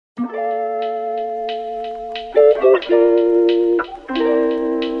So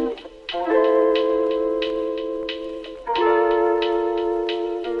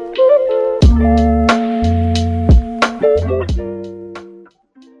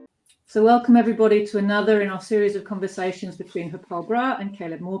welcome everybody to another in our series of conversations between Harpal Bra and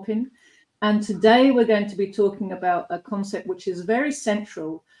Caleb Morpin. And today we're going to be talking about a concept which is very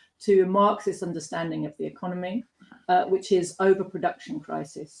central to a Marxist understanding of the economy, which is overproduction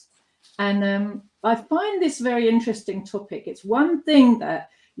crisis. And I find this very interesting topic. It's one thing that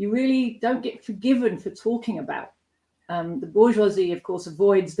you really don't get forgiven for talking about. The bourgeoisie, of course,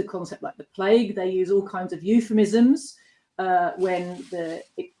 avoids the concept like the plague. They use all kinds of euphemisms when the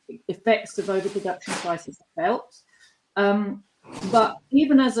effects of overproduction crisis are felt. But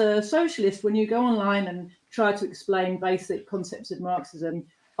even as a socialist, when you go online and try to explain basic concepts of Marxism,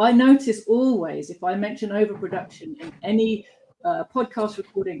 I notice always, if I mention overproduction in any podcast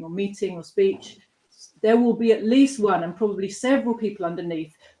recording or meeting or speech, there will be at least one and probably several people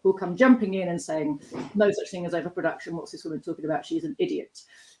underneath who will come jumping in and saying, no such thing as overproduction. What's this woman talking about? She's an idiot.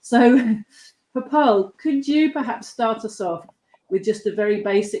 So, Harpal, could you perhaps start us off with just a very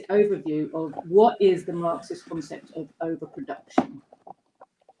basic overview of what is the Marxist concept of overproduction?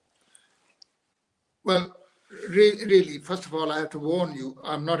 Well, really, first of all, I have to warn you,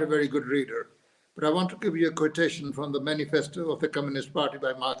 I'm not a very good reader, but I want to give you a quotation from the Manifesto of the Communist Party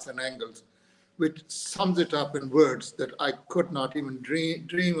by Marx and Engels, which sums it up in words that I could not even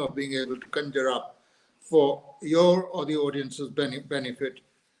dream of being able to conjure up for your or the audience's benefit.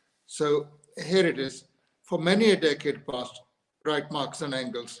 So here it is. For many a decade past, write Marx and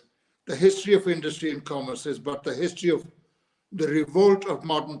Engels, the history of industry and commerce is but the history of the revolt of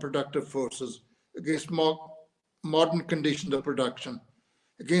modern productive forces against modern conditions of production,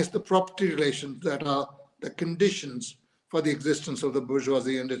 against the property relations that are the conditions for the existence of the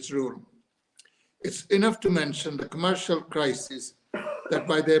bourgeoisie and its rule. It's enough to mention the commercial crises that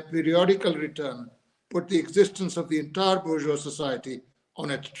by their periodical return put the existence of the entire bourgeois society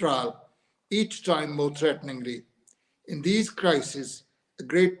on its trial, each time more threateningly. In these crises, a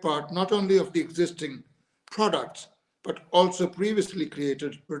great part not only of the existing products, but also previously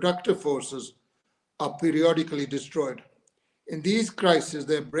created productive forces are periodically destroyed. In these crises,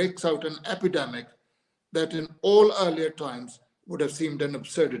 there breaks out an epidemic that in all earlier times would have seemed an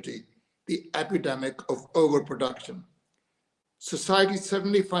absurdity, the epidemic of overproduction. Society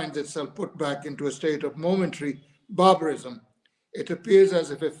suddenly finds itself put back into a state of momentary barbarism. It appears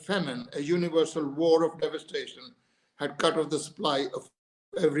as if a famine, a universal war of devastation, had cut off the supply of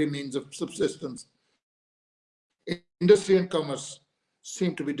every means of subsistence. Industry and commerce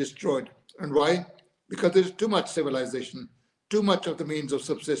seem to be destroyed. And why? Because there is too much civilization, too much of the means of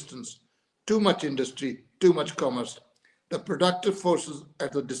subsistence, too much industry, too much commerce. The productive forces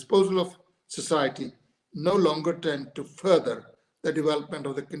at the disposal of society no longer tend to further the development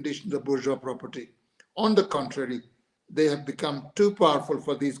of the conditions of bourgeois property. On the contrary, they have become too powerful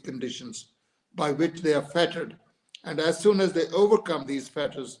for these conditions, by which they are fettered. And as soon as they overcome these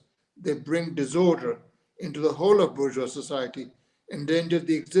fetters, they bring disorder into the whole of bourgeois society, endanger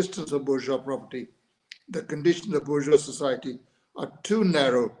the existence of bourgeois property. The conditions of bourgeois society are too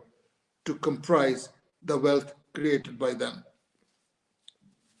narrow to comprise the wealth created by them.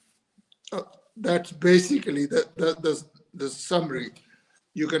 That's basically the summary.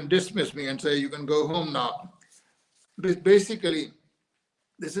 You can dismiss me and say you can go home now. But basically,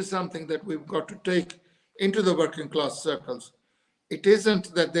 this is something that we've got to take into the working class circles. It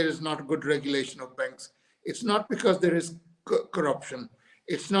isn't that there is not good regulation of banks. It's not because there is corruption.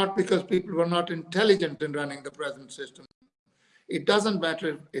 It's not because people were not intelligent in running the present system. It doesn't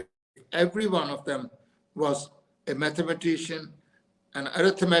matter if every one of them was a mathematician, an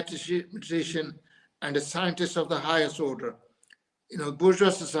arithmetician, and a scientist of the highest order. You know,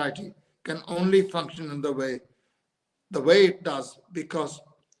 bourgeois society can only function in the way it does because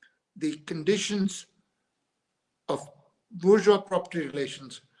the conditions of bourgeois property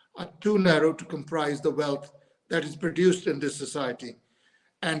relations are too narrow to comprise the wealth that is produced in this society.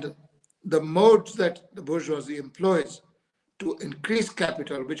 And the modes that the bourgeoisie employs to increase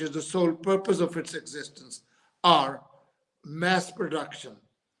capital, which is the sole purpose of its existence, are mass production.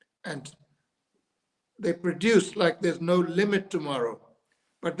 And they produce like there's no limit tomorrow.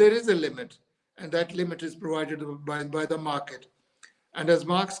 But there is a limit, and that limit is provided by the market. And as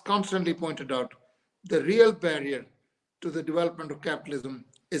Marx constantly pointed out, the real barrier to the development of capitalism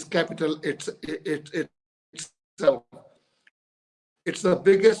is capital itself. It's the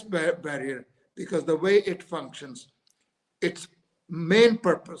biggest barrier because the way it functions, its main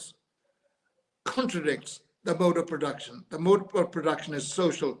purpose contradicts the mode of production. The mode of production is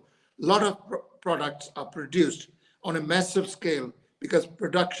social. A lot of products are produced on a massive scale because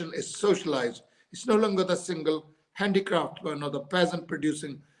production is socialized. It's no longer the single handicraftsman or the peasant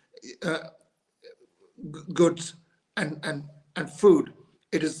producing goods and food.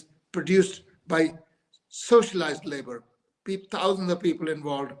 It is produced by socialized labor, thousands of people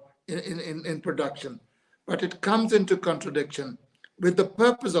involved in production. But it comes into contradiction with the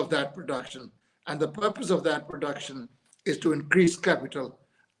purpose of that production. And the purpose of that production is to increase capital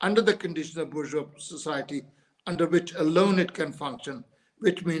under the conditions of bourgeois society, under which alone it can function,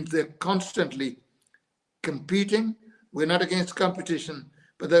 which means they're constantly competing. We're not against competition,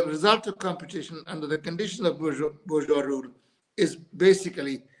 but the result of competition under the conditions of bourgeois rule is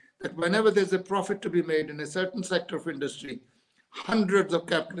basically that whenever there's a profit to be made in a certain sector of industry, hundreds of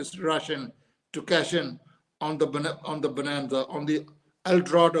capitalists rush in to cash in on the bonanza, on the El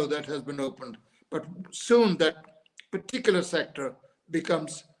Dorado that has been opened. But soon that particular sector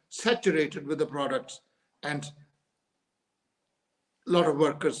becomes saturated with the products and a lot of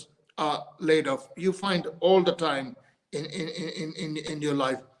workers are laid off. You find all the time in your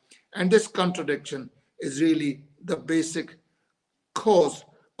life. And this contradiction is really the basic cause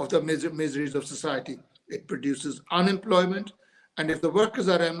of the miseries of society. It produces unemployment. And if the workers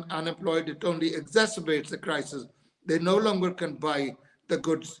are unemployed, it only exacerbates the crisis. They no longer can buy the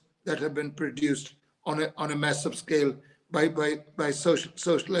goods that have been produced on a massive scale by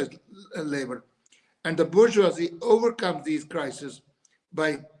socialized labor. And the bourgeoisie overcomes these crises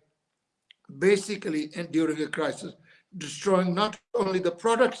by basically, during a crisis, destroying not only the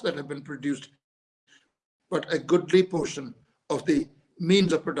products that have been produced, but a goodly portion of the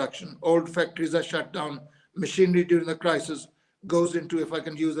means of production. Old factories are shut down. Machinery during the crisis goes into, if I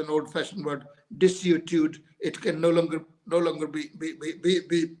can use an old-fashioned word, disuse. It can no longer be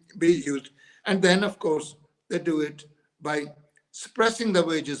used. And then, of course, they do it by suppressing the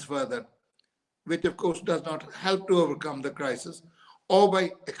wages further, which of course does not help to overcome the crisis, or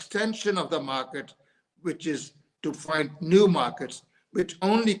by extension of the market, which is to find new markets, which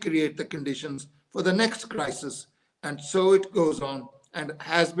only create the conditions for the next crisis. And so it goes on, and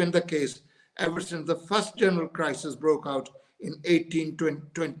has been the case ever since the first general crisis broke out in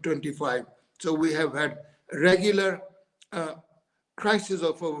 1825. So we have had regular crisis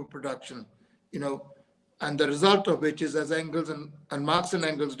of overproduction, and the result of which is, as Engels and Marx and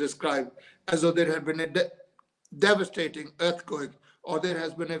Engels describe, as though there had been a devastating earthquake, or there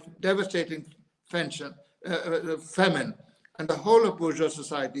has been a devastating famine, and the whole of bourgeois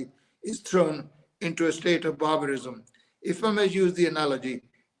society is thrown into a state of barbarism. If I may use the analogy,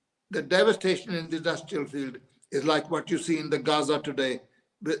 the devastation in the industrial field is like what you see in the Gaza today,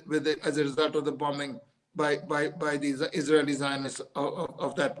 as a result of the bombing by the Israeli Zionists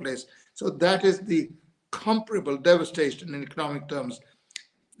of that place. So that is the comparable devastation in economic terms.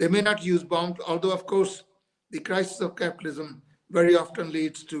 They may not use bombs, although of course the crisis of capitalism very often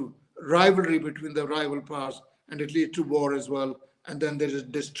leads to rivalry between the rival powers, and it leads to war as well. And then there is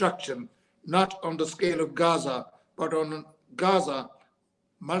destruction, not on the scale of Gaza, but on Gaza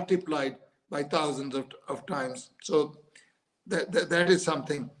multiplied by thousands of times. So that is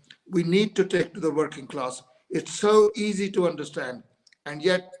something we need to take to the working class. It's so easy to understand, and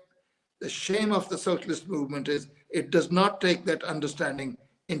yet the shame of the socialist movement is it does not take that understanding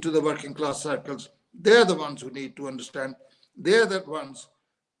into the working class circles. They're the ones who need to understand. They're the ones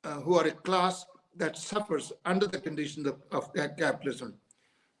who are a class that suffers under the conditions of capitalism.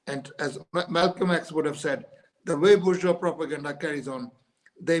 And as Malcolm X would have said, the way bourgeois propaganda carries on,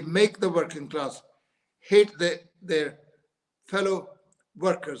 they make the working class hate their fellow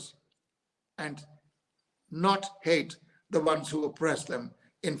workers and not hate the ones who oppress them.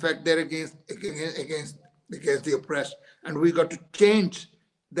 In fact, they're against the oppressed, and we got to change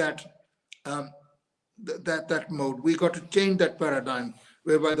that that mode. We got to change that paradigm,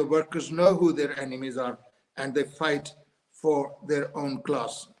 whereby the workers know who their enemies are and they fight for their own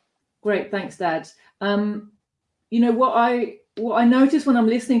class. Great, thanks, Dad. What I notice when I'm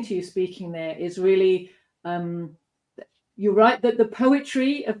listening to you speaking there is really, you're right that the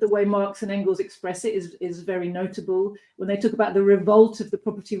poetry of the way Marx and Engels express it is very notable. When they talk about the revolt of the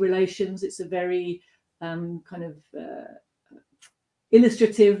property relations, it's a very kind of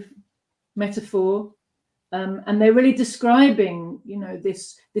illustrative metaphor. And they're really describing,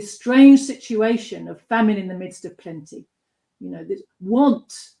 this strange situation of famine in the midst of plenty, this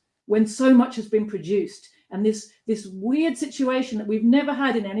want when so much has been produced, and this weird situation that we've never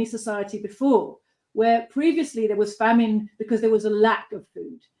had in any society before, where previously there was famine because there was a lack of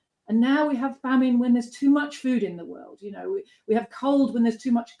food. And now we have famine when there's too much food in the world. You know, we have cold when there's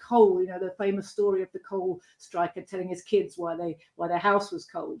too much coal. You know, the famous story of the coal striker telling his kids why their house was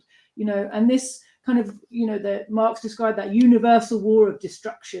cold. You know, and this kind of, you know, that Marx described that universal war of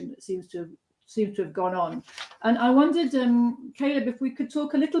destruction that seems to have gone on. And I wondered, Caleb, if we could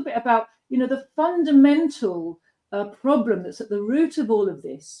talk a little bit about, you know, the fundamental problem that's at the root of all of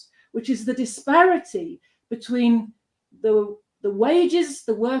this, which is the disparity between the wages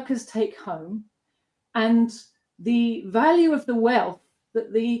the workers take home and the value of the wealth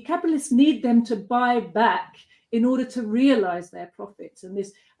that the capitalists need them to buy back in order to realize their profits. And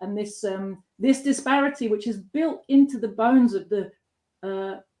this disparity, which is built into the bones of the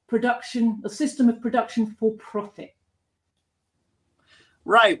production, a system of production for profit.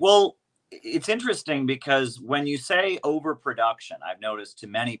 Right. Well, it's interesting because when you say overproduction, I've noticed to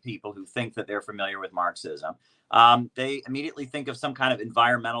many people who think that they're familiar with Marxism, they immediately think of some kind of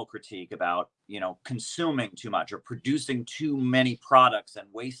environmental critique about, you know, consuming too much or producing too many products and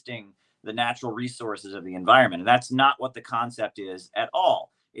wasting the natural resources of the environment. And that's not what the concept is at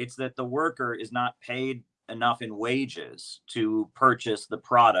all. It's that the worker is not paid enough in wages to purchase the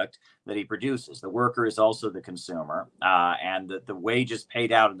product that he produces. The worker is also the consumer, and that the wages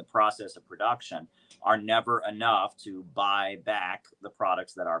paid out in the process of production are never enough to buy back the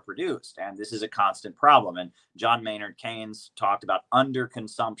products that are produced. And this is a constant problem. And John Maynard Keynes talked about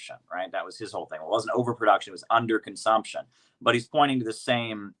underconsumption, right? That was his whole thing. It wasn't overproduction, it was underconsumption. But he's pointing to the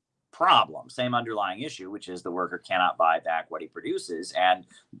same problem, same underlying issue, which is the worker cannot buy back what he produces. And,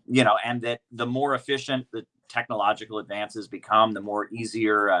 you know, and that the more efficient the technological advances become, the more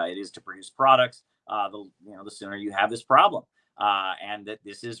easier it is to produce products, the sooner you have this problem. And that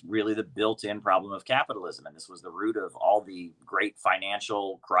this is really the built-in problem of capitalism. And this was the root of all the great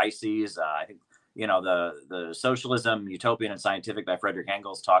financial crises. I think, you know, the Socialism, Utopian and Scientific by Frederick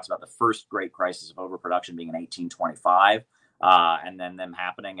Engels talks about the first great crisis of overproduction being in 1825. And then them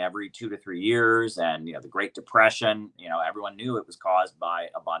happening every 2 to 3 years. And, you know, the Great Depression, you know, everyone knew it was caused by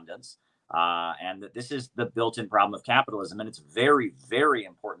abundance. And that this is the built-in problem of capitalism. And it's very, very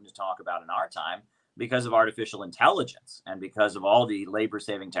important to talk about in our time because of artificial intelligence and because of all the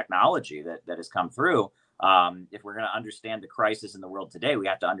labor-saving technology that has come through. If we're going to understand the crisis in the world today, we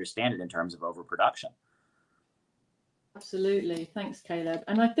have to understand it in terms of overproduction. Absolutely. Thanks, Caleb.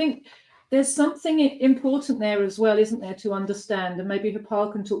 And I think there's something important there as well, isn't there, to understand? And maybe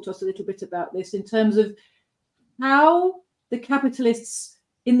Harpal can talk to us a little bit about this in terms of how the capitalists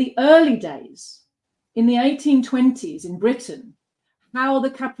in the early days, in the 1820s in Britain, how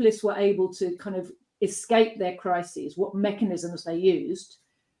the capitalists were able to kind of escape their crises, what mechanisms they used,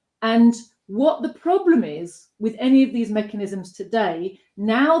 and what the problem is with any of these mechanisms today,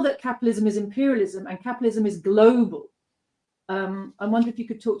 now that capitalism is imperialism and capitalism is global. I wonder if you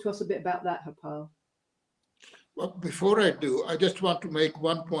could talk to us a bit about that, Harpal. Well, before I do, I just want to make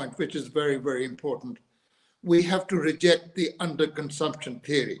one point, which is very, very important. We have to reject the underconsumption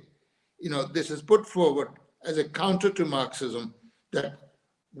theory. You know, this is put forward as a counter to Marxism that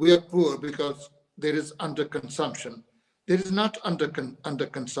we are poor because there is underconsumption. There is not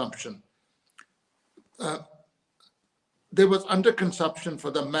underconsumption. There was underconsumption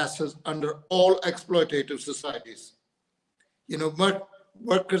for the masses under all exploitative societies. You know,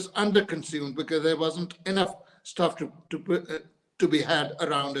 workers underconsumed because there wasn't enough stuff to be had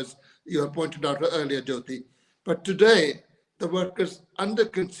around, as you have pointed out earlier, Jyoti. But today, the workers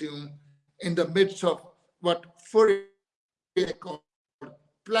underconsume in the midst of what Fourier called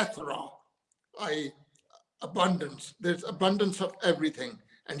plethora, i.e. abundance. There's abundance of everything,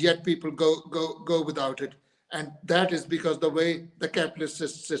 and yet people go without it. And that is because the way the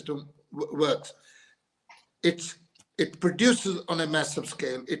capitalist system works. It produces on a massive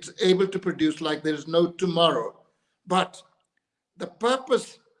scale. It's able to produce like there is no tomorrow. But the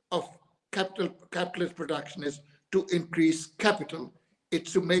purpose of capitalist production is to increase capital.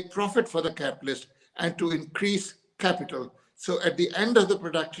 It's to make profit for the capitalist and to increase capital. So at the end of the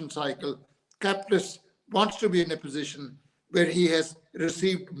production cycle, capitalist wants to be in a position where he has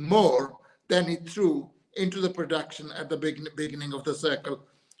received more than he threw into the production at the beginning of the circle.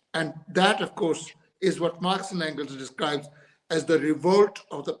 And that, of course, is what Marx and Engels describes as the revolt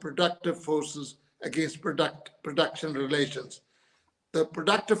of the productive forces against production relations. The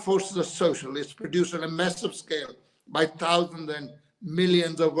productive forces are social. It's produced on a massive scale by thousands and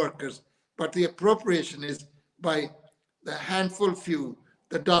millions of workers. But the appropriation is by the handful few,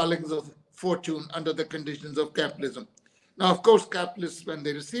 the darlings of fortune under the conditions of capitalism. Now, of course, capitalists, when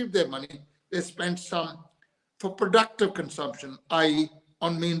they receive their money, they spend some for productive consumption, i.e.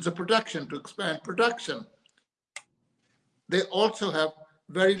 on means of production, to expand production. They also have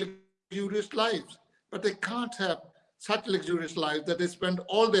very luxurious lives, but they can't have such luxurious lives that they spend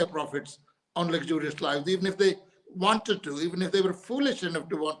all their profits on luxurious lives, even if they wanted to, even if they were foolish enough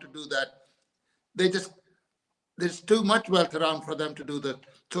to want to do that. They just, there's too much wealth around for them to do that.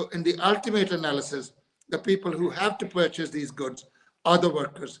 So in the ultimate analysis, the people who have to purchase these goods are the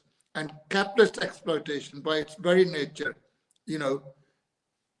workers. And capitalist exploitation, by its very nature, you know,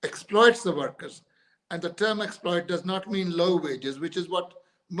 exploits the workers. And the term exploit does not mean low wages, which is what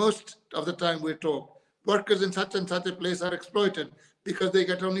most of the time we're told. Workers in such and such a place are exploited because they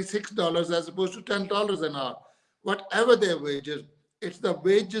get only $6 as opposed to $10 an hour. Whatever their wages, it's the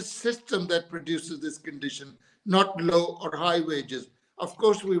wages system that produces this condition, not low or high wages. Of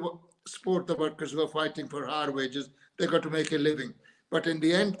course, we support the workers who are fighting for higher wages. They've got to make a living. But in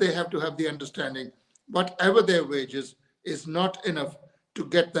the end, they have to have the understanding, whatever their wages is not enough to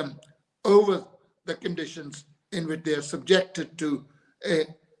get them over the conditions in which they are subjected to a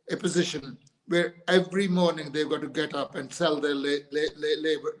position where every morning they've got to get up and sell their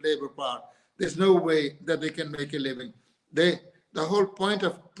labor power. There's no way that they can make a living. The whole point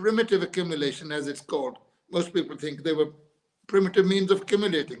of primitive accumulation, as it's called, most people think they were primitive means of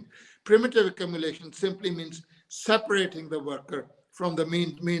accumulating. Primitive accumulation simply means separating the worker from the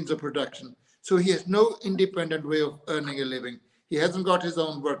means of production. So he has no independent way of earning a living. He hasn't got his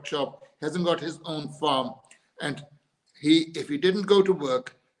own workshop, hasn't got his own farm. And if he didn't go to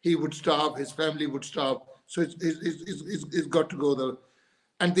work, he would starve, his family would starve. So it's got to go there.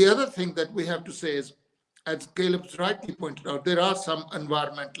 And the other thing that we have to say is, as Caleb's rightly pointed out, there are some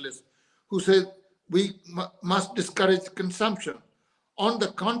environmentalists who say we must discourage consumption. On the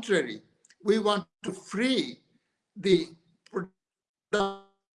contrary, we want to free the productive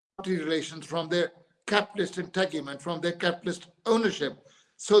relations from their capitalist entanglement, from their capitalist ownership,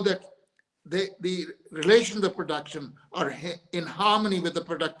 so that the relations of production are in harmony with the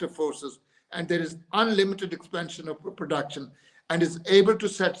productive forces, and there is unlimited expansion of production and is able to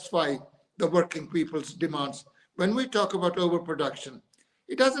satisfy the working people's demands. When we talk about overproduction,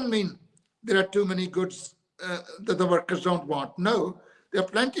 it doesn't mean there are too many goods that the workers don't want. No, there are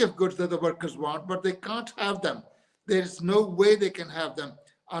plenty of goods that the workers want, but they can't have them. There is no way they can have them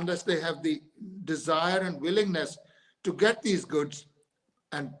unless they have the desire and willingness to get these goods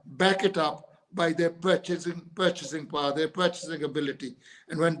and back it up by their purchasing power, their purchasing ability.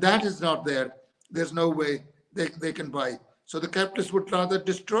 And when that is not there, there's no way they can buy. So the capitalists would rather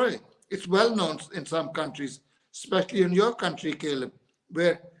destroy. It's well known in some countries, especially in your country, Caleb,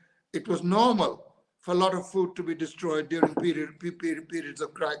 where it was normal for a lot of food to be destroyed during periods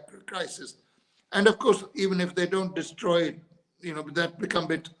of crisis. And of course, even if they don't destroy it, you know, that become a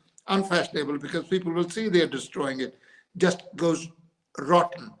bit unfashionable because people will see they're destroying it. Just goes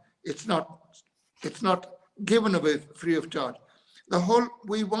rotten. It's not given away free of charge.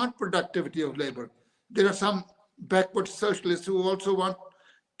 We want productivity of labor. There are some backward socialists who also want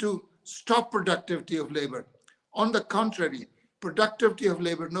to stop productivity of labor. On the contrary, productivity of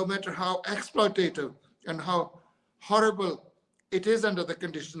labor, no matter how exploitative and how horrible it is under the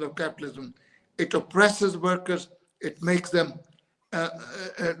conditions of capitalism, it oppresses workers, it makes them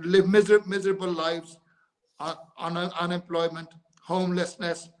live miserable lives, unemployment,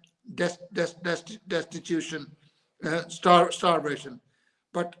 homelessness, destitution, starvation.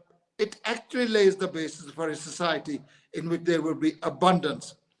 But it actually lays the basis for a society in which there will be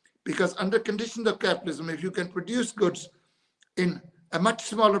abundance. Because under conditions of capitalism, if you can produce goods in a much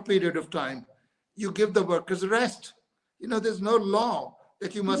smaller period of time, you give the workers rest. You know, there's no law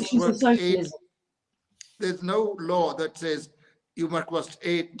that you must work 8. There's no law that says you must work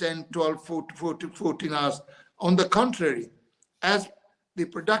 8, 10, 12, 14 hours. On the contrary, as the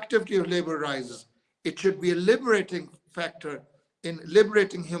productivity of labor rises, it should be a liberating factor in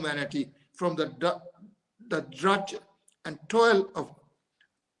liberating humanity from the drudge and toil of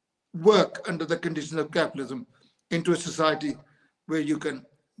work under the conditions of capitalism into a society where you can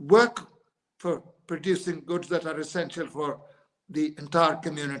work for producing goods that are essential for the entire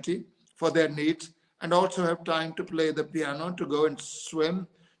community, for their needs, and also have time to play the piano, to go and swim,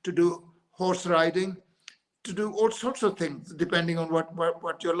 to do horse riding, to do all sorts of things, depending on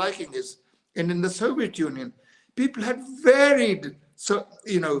what your liking is. And in the Soviet Union, people had varied,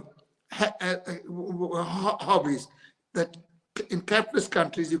 hobbies that in capitalist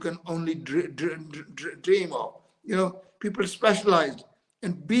countries you can only dream of. You know, people specialized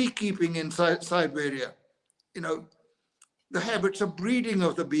in beekeeping in Siberia. You know, the habits of breeding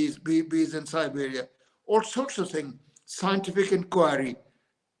of the bees in Siberia, all sorts of things. Scientific inquiry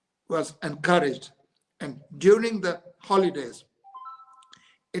was encouraged. And during the holidays,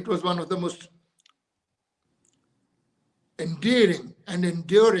 it was one of the most endearing and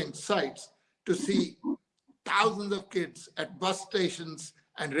enduring sights to see thousands of kids at bus stations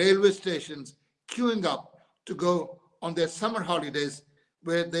and railway stations queuing up to go on their summer holidays,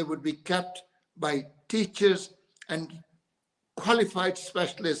 where they would be kept by teachers and qualified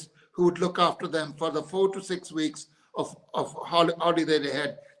specialists who would look after them for the 4 to 6 weeks of holiday they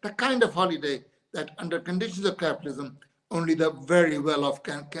had. The kind of holiday that under conditions of capitalism, only the very well-off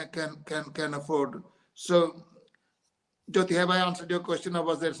can afford. So, Jyoti, have I answered your question, or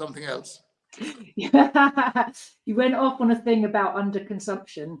was there something else? You went off on a thing about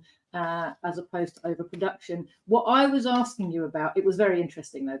underconsumption as opposed to overproduction. What I was asking you about, it was very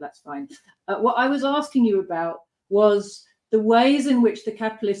interesting though, that's fine. What I was asking you about was the ways in which the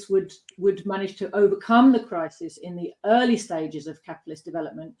capitalists would manage to overcome the crisis in the early stages of capitalist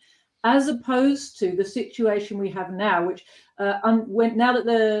development, as opposed to the situation we have now, which now that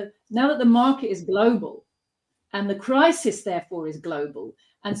the market is global and the crisis therefore is global,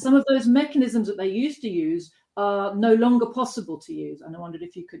 and some of those mechanisms that they used to use are no longer possible to use. And I wondered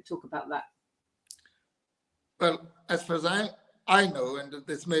if you could talk about that. Well, as far as I know, and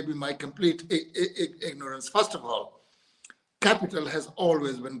this may be my complete ignorance, first of all, capital has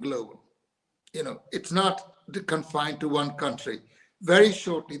always been global. You know, it's not confined to one country. Very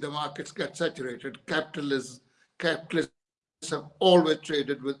shortly, the markets get saturated. Capitalists have always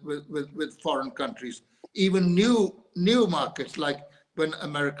traded with foreign countries. Even new markets, like when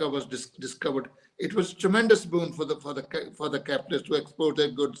America was discovered, it was a tremendous boon for the capitalists to export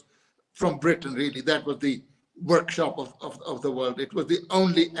their goods from Britain. Really, that was the workshop of the world. It was the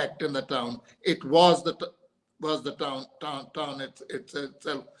only act in the town. It was the town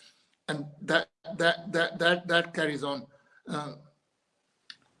itself, and that carries on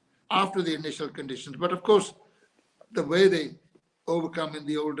after the initial conditions. But of course, the way they overcome in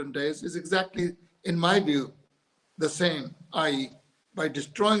the olden days is exactly, in my view, the same, i.e., by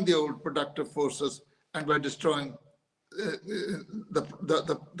destroying the old productive forces and by destroying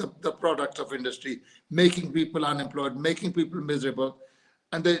the products of industry, making people unemployed, making people miserable,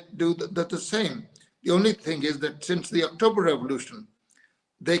 and they do the same. The only thing is that since the October Revolution,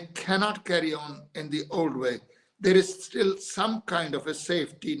 they cannot carry on in the old way. There is still some kind of a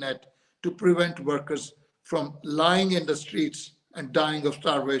safety net to prevent workers from lying in the streets and dying of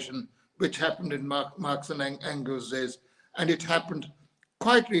starvation, which happened in Marx and Engels' days. And it happened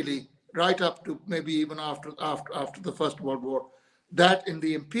quite really right up to maybe even after the First World War. That in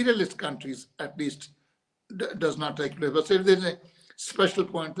the imperialist countries, at least, does not take place. But if there's a special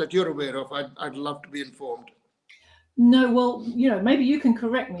point that you're aware of, I'd love to be informed. No, well, you know, maybe you can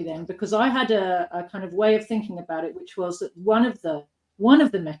correct me then, because I had a kind of way of thinking about it, which was that one of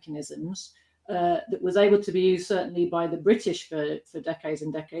the mechanisms that was able to be used certainly by the British for decades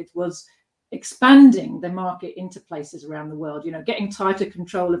and decades was expanding the market into places around the world, you know, getting tighter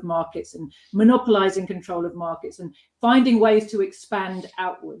control of markets and monopolizing control of markets and finding ways to expand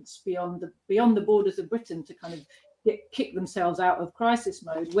outwards beyond the borders of Britain to kind of kick themselves out of crisis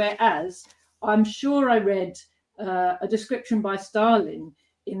mode. Whereas I'm sure I read a description by Stalin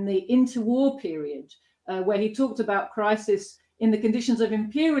in the interwar period where he talked about crisis in the conditions of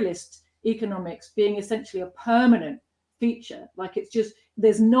imperialist economics being essentially a permanent feature. Like, it's just,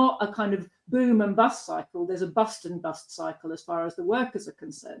 there's not a kind of boom and bust cycle, there's a bust and bust cycle as far as the workers are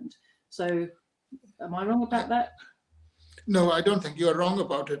concerned. So am I wrong about that? No, I don't think you're wrong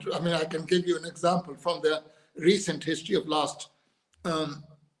about it. I mean, I can give you an example from the recent history of last,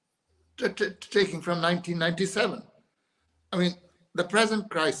 taking from 1997. I mean, the present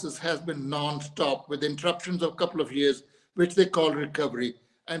crisis has been non-stop with interruptions of a couple of years, which they call recovery.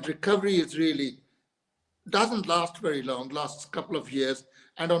 And recovery is really, doesn't last very long, lasts a couple of years.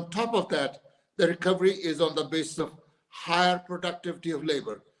 And on top of that, the recovery is on the basis of higher productivity of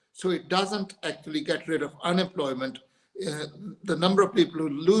labor. So it doesn't actually get rid of unemployment. The number of people who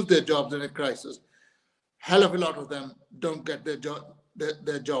lose their jobs in a crisis, hell of a lot of them don't get their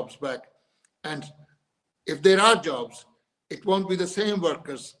jobs back. And if there are jobs, it won't be the same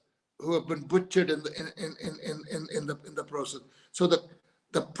workers who have been butchered in the process. So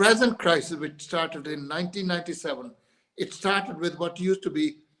the present crisis, which started in 1997, it started with what used to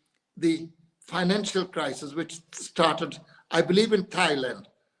be the financial crisis, which started, I believe, in Thailand.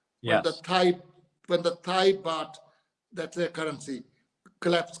 Yes. When the Thai baht, that's their currency,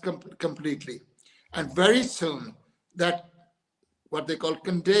 collapsed completely. And very soon, that what they call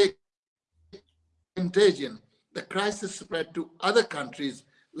contagion, the crisis spread to other countries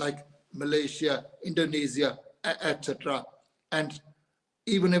like Malaysia, Indonesia, etc., and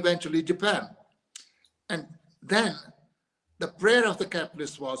even eventually Japan. And then the prayer of the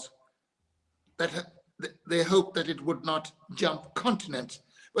capitalists was that they hoped that it would not jump continents.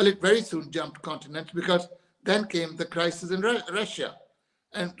 Well, it very soon jumped continents because then came the crisis in Russia.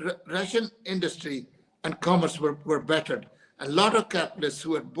 And Russian industry and commerce were battered. A lot of capitalists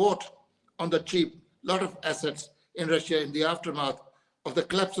who had bought on the cheap a lot of assets in Russia in the aftermath of the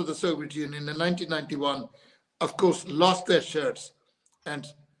collapse of the Soviet Union in 1991, of course, lost their shirts. And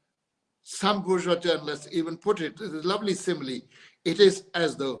some bourgeois journalists even put it, this is a lovely simile, it is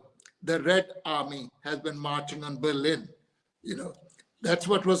as though the Red Army has been marching on Berlin. You know, that's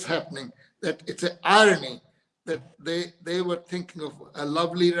what was happening. That it's an irony that they were thinking of a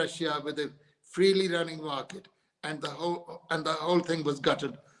lovely Russia with a freely running market, and the whole thing was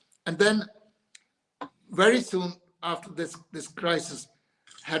gutted. And then very soon after this crisis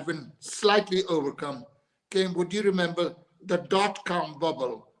had been slightly overcome, came, would you remember, the dot-com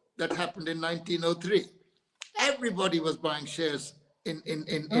bubble that happened in 1903? Everybody was buying shares in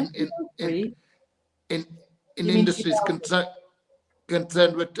industries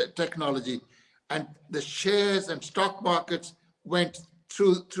concerned with technology, and the shares and stock markets went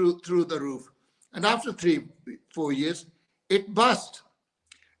through the roof. And after 3-4 years, it bust.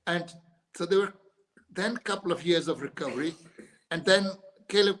 And so there were then a couple of years of recovery, and then,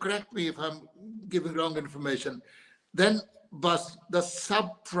 Caleb, correct me if I'm giving wrong information, then bust the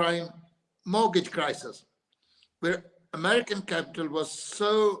subprime mortgage crisis, where American capital was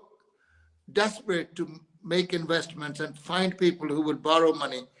so desperate to make investments and find people who would borrow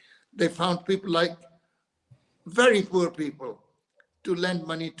money. They found people like very poor people to lend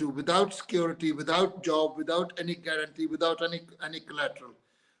money to without security, without job, without any guarantee, without any collateral.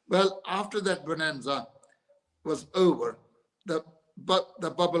 Well, after that bonanza was over, the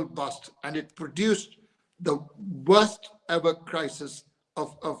bubble bust, and it produced the worst ever crisis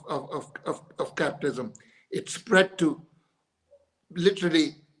of capitalism. It spread to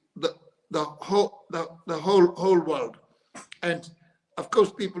literally the whole world. And of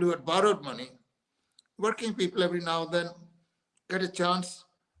course, people who had borrowed money, working people every now and then got a chance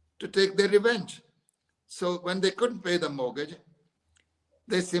to take their revenge. So when they couldn't pay the mortgage,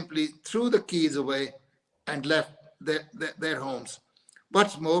 they simply threw the keys away and left their homes.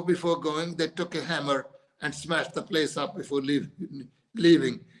 What's more, before going, they took a hammer and smashed the place up before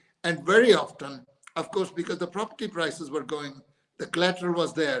leaving. And very often, of course, because the property prices were going, the collateral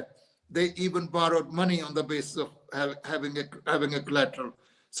was there, they even borrowed money on the basis of having a collateral.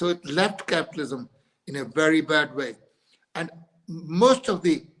 So it left capitalism in a very bad way. And most of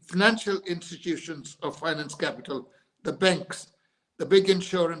the financial institutions of finance capital, the banks, the big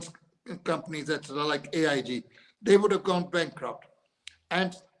insurance companies, etc., like AIG, they would have gone bankrupt.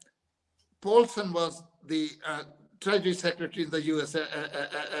 And Paulson was the Treasury Secretary in the US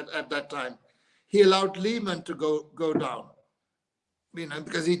at that time. He allowed Lehman to go down,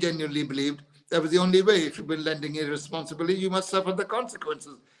 because he genuinely believed that was the only way. If you've been lending irresponsibly, you must suffer the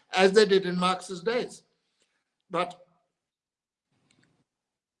consequences, as they did in Marx's days. But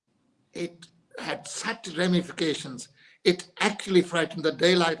it had such ramifications. It actually frightened the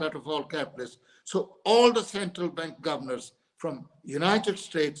daylight out of all capitalists. So all the central bank governors, from United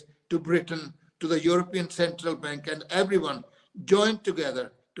States to Britain to the European Central Bank, and everyone joined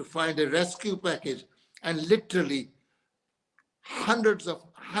together to find a rescue package, and literally hundreds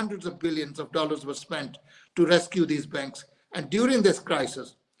of billions of dollars were spent to rescue these banks. And during this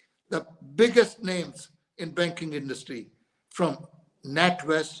crisis, the biggest names in banking industry, from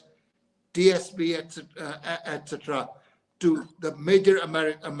NatWest, TSB, etc., to the major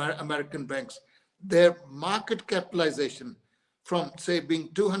American banks, their market capitalization from, say, being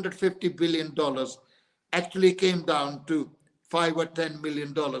 $250 billion actually came down to $5 or $10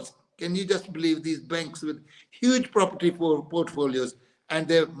 million. Can you just believe these banks with huge property portfolios, and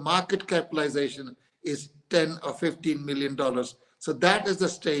their market capitalization is $10 or $15 million? So that is the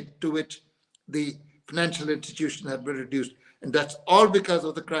state to which the financial institution had been reduced. And that's all because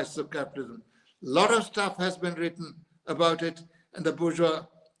of the crisis of capitalism. A lot of stuff has been written about it, and the bourgeois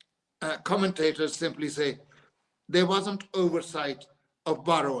commentators simply say there wasn't oversight of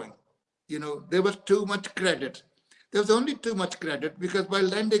borrowing. There was too much credit. There was only too much credit because by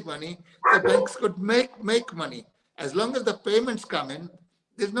lending money, the banks could make money. As long as the payments come in,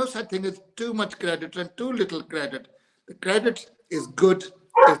 there's no such thing as too much credit and too little credit. The credit is good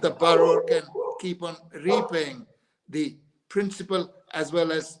if the borrower can keep on repaying the principal as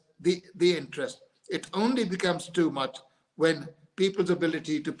well as the interest. It only becomes too much when people's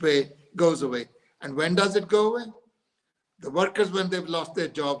ability to pay goes away. And when does it go away? The workers when they've lost their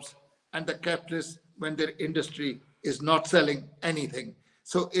jobs, and the capitalists when their industry is not selling anything.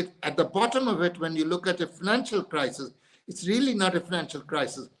 So at the bottom of it, when you look at a financial crisis, it's really not a financial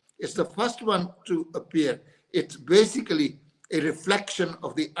crisis. It's the first one to appear. It's basically a reflection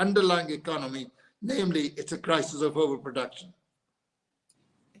of the underlying economy, namely, it's a crisis of overproduction.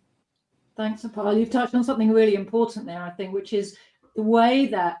 Thanks, Apal. You've touched on something really important there, I think, which is the way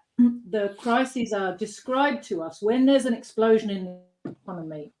that the crises are described to us when there's an explosion in the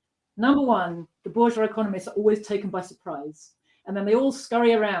economy. Number one, the bourgeois economists are always taken by surprise. And then they all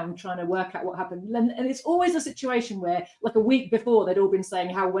scurry around trying to work out what happened. And it's always a situation where, like a week before, they'd all been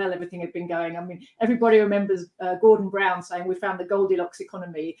saying how well everything had been going. I mean, everybody remembers Gordon Brown saying we found the Goldilocks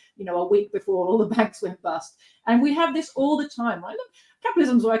economy, you know, a week before all the banks went bust. And we have this all the time, right? Look,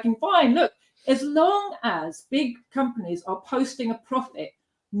 capitalism's working fine. Look, as long as big companies are posting a profit,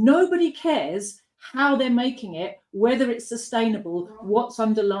 nobody cares how they're making it, whether it's sustainable, what's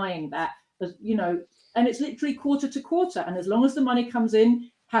underlying that, you know, and it's literally quarter to quarter. And as long as the money comes in,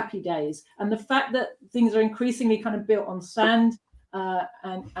 happy days. And the fact that things are increasingly kind of built on sand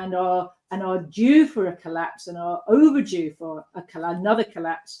and are due for a collapse and are overdue for another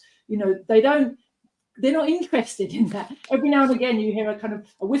collapse, you know, they're not interested in that. Every now and again, you hear a kind of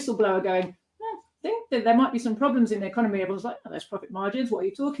a whistleblower going, I think that there might be some problems in the economy. Everyone's like, oh, there's profit margins. What are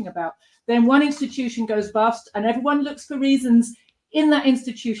you talking about? Then one institution goes bust and everyone looks for reasons in that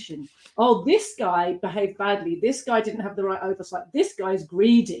institution. Oh, this guy behaved badly. This guy didn't have the right oversight. This guy's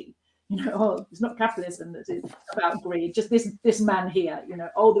greedy. You know, oh, it's not capitalism that is about greed. Just this man here. You know,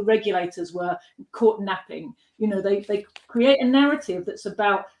 oh, the regulators were caught napping. You know, they create a narrative that's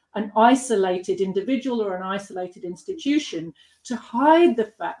about an isolated individual or an isolated institution to hide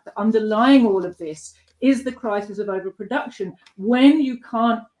the fact that underlying all of this is the crisis of overproduction. When you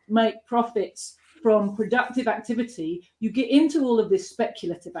can't make profits from productive activity, you get into all of this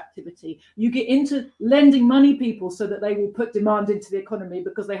speculative activity. You get into lending money people so that they will put demand into the economy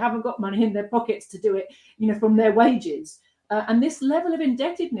because they haven't got money in their pockets to do it, you know, from their wages. And this level of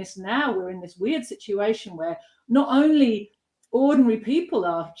indebtedness, now we're in this weird situation where not only ordinary people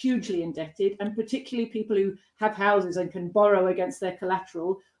are hugely indebted, and particularly people who have houses and can borrow against their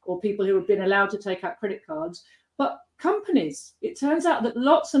collateral, or people who have been allowed to take out credit cards, but companies. It turns out that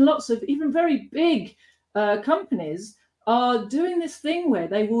lots and lots of even very big companies are doing this thing where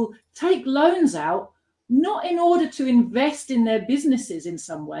they will take loans out, not in order to invest in their businesses in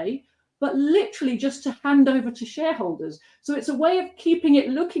some way, but literally just to hand over to shareholders. So it's a way of keeping it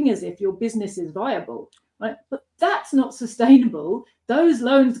looking as if your business is viable, right? But that's not sustainable. Those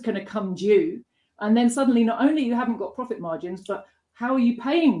loans are going to come due. And then suddenly, not only you haven't got profit margins, but how are you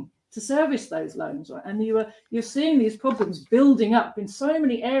paying to service those loans, right? And you're seeing these problems building up in so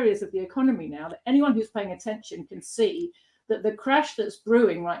many areas of the economy now that anyone who's paying attention can see that the crash that's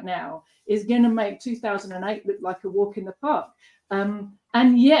brewing right now is going to make 2008 look like a walk in the park.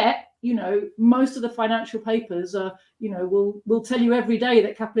 And yet, you know, most of the financial papers are, you know, will tell you every day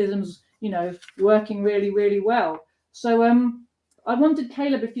that capitalism's, you know, working really, really well. So I wondered,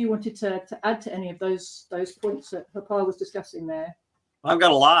 Caleb, if you wanted to add to any of those points that Hapal was discussing there. I've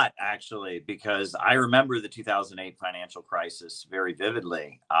got a lot, actually, because I remember the 2008 financial crisis very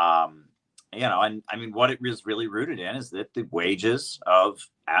vividly. You know, and I mean, what it was really rooted in is that the wages of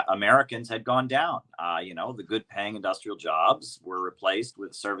Americans had gone down. You know, the good paying industrial jobs were replaced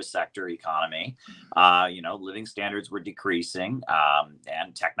with service sector economy. You know, living standards were decreasing,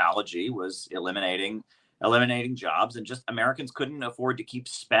 and technology was eliminating jobs, and just Americans couldn't afford to keep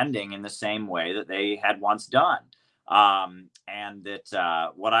spending in the same way that they had once done. And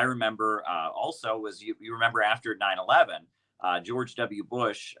that what I remember also was you remember after 9/11, George W.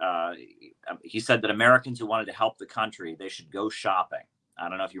 Bush, he said that Americans who wanted to help the country, they should go shopping. I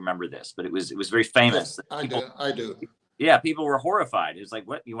don't know if you remember this, but it was very famous. Yes, I do. Yeah, people were horrified. It was like,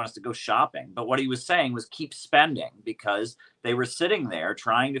 what, you want us to go shopping? But what he was saying was keep spending, because they were sitting there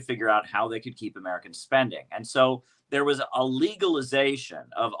trying to figure out how they could keep Americans spending. And so there was a legalization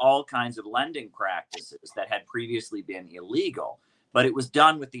of all kinds of lending practices that had previously been illegal, but it was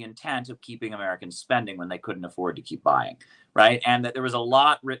done with the intent of keeping Americans spending when they couldn't afford to keep buying, right? And that there was a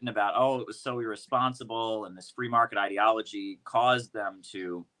lot written about, oh, it was so irresponsible, and this free market ideology caused them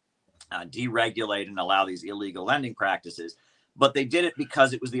to deregulate and allow these illegal lending practices. But they did it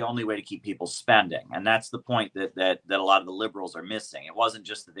because it was the only way to keep people spending. And that's the point that a lot of the liberals are missing. It wasn't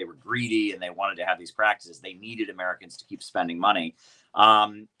just that they were greedy and they wanted to have these practices. They needed Americans to keep spending money.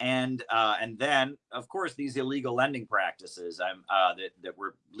 And then, of course, these illegal lending practices that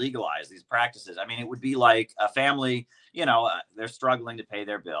were legalized, these practices, I mean, it would be like a family, you know, they're struggling to pay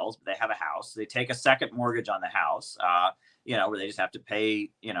their bills, but they have a house. They take a second mortgage on the house, you know, where they just have to pay,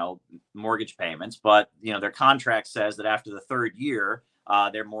 you know, mortgage payments. But, you know, their contract says that after the third year,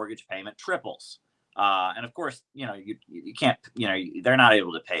 their mortgage payment triples. And of course, you can't, they're not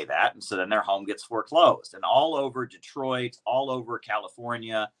able to pay that. And so then their home gets foreclosed. And all over Detroit, all over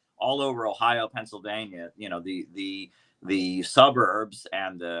California, all over Ohio, Pennsylvania, the suburbs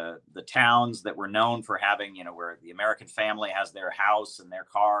and the towns that were known for having, where the American family has their house and their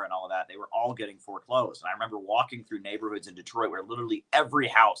car and all of that, they were all getting foreclosed. And I remember walking through neighborhoods in Detroit where literally every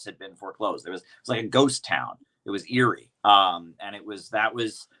house had been foreclosed. It was like a ghost town. It was eerie. And that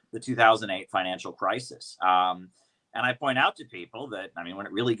was the 2008 financial crisis. And I point out to people that, I mean, when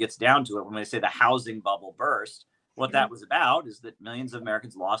it really gets down to it, when they say the housing bubble burst, what that was about is that millions of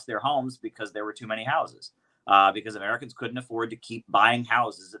Americans lost their homes because there were too many houses, because Americans couldn't afford to keep buying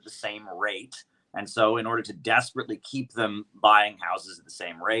houses at the same rate. And so in order to desperately keep them buying houses at the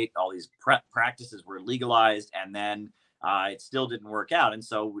same rate, all these practices were legalized, and then it still didn't work out. And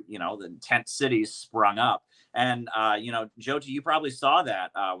so, the tent cities sprung up. And, Jyoti, you probably saw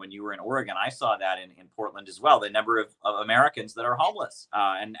that when you were in Oregon. I saw that in Portland as well, the number of Americans that are homeless.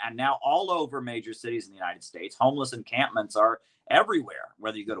 And now all over major cities in the United States, homeless encampments are everywhere,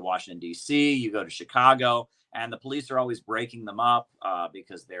 whether you go to Washington, D.C., you go to Chicago, and the police are always breaking them up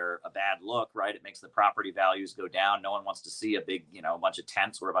because they're a bad look, right? It makes the property values go down. No one wants to see a big, bunch of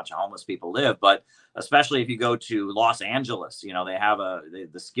tents where a bunch of homeless people live. But especially if you go to Los Angeles, they have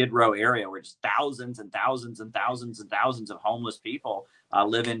the Skid Row area where just thousands and thousands and thousands and thousands of homeless people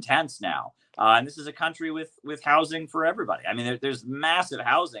live in tents now. And this is a country with housing for everybody. I mean, there's massive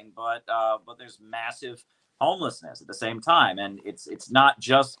housing, but there's massive homelessness at the same time. And it's not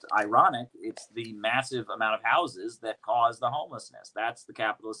just ironic, it's the massive amount of houses that cause the homelessness. That's the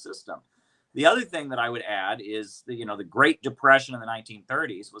capitalist system. The other thing that I would add is the Great Depression in the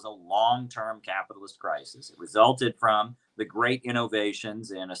 1930s was a long-term capitalist crisis. It resulted from the great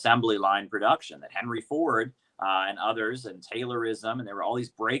innovations in assembly line production that Henry Ford and others, and Taylorism, and there were all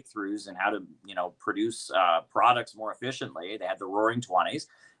these breakthroughs in how to produce products more efficiently. They had the Roaring 20s.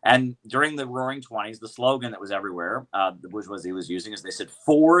 And during the Roaring 20s, the slogan that was everywhere, the bourgeoisie was using, is they said,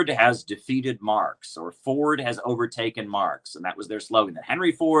 Ford has defeated Marx, or Ford has overtaken Marx. And that was their slogan, that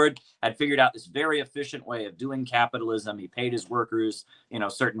Henry Ford had figured out this very efficient way of doing capitalism. He paid his workers,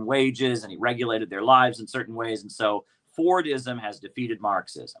 certain wages, and he regulated their lives in certain ways. And so Fordism has defeated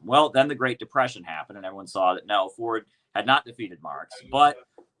Marxism. Well, then the Great Depression happened, and everyone saw that, no, Ford had not defeated Marx. But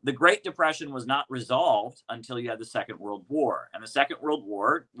the Great Depression was not resolved until you had the Second World War. And the Second World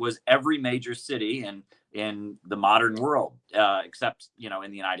War was every major city in the modern world, except,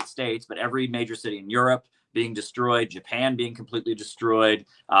 in the United States, but every major city in Europe being destroyed, Japan being completely destroyed.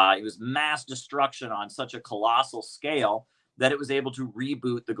 It was mass destruction on such a colossal scale that it was able to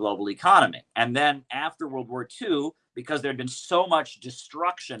reboot the global economy. And then after World War II, because there had been so much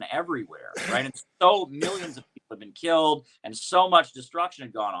destruction everywhere, right? And so millions of people have been killed and so much destruction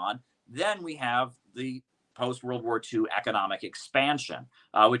had gone on. Then we have the post-World War II economic expansion,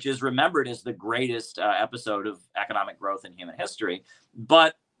 which is remembered as the greatest episode of economic growth in human history.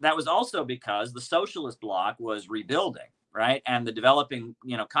 But that was also because the socialist bloc was rebuilding, right? And the developing,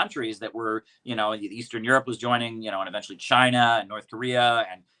 countries that were, Eastern Europe was joining, and eventually China and North Korea,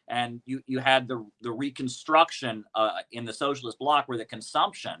 and you had the reconstruction in the socialist bloc where the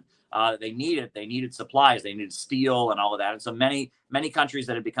consumption they needed supplies, they needed steel and all of that. And so many countries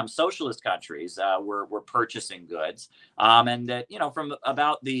that had become socialist countries were purchasing goods. And that, from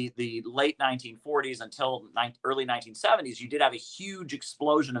about the late 1940s until early 1970s, you did have a huge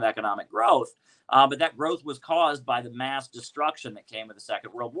explosion of economic growth. But that growth was caused by the mass destruction that came with the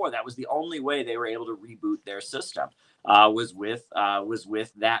Second World War. That was the only way they were able to reboot their system, was with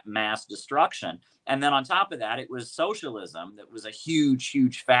that mass destruction. And then on top of that, it was socialism that was a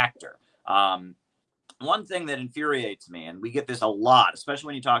huge factor. One thing that infuriates me, and we get this a lot, especially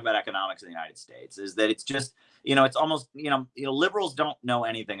when you talk about economics in the United States, is that it's just, it's almost, liberals don't know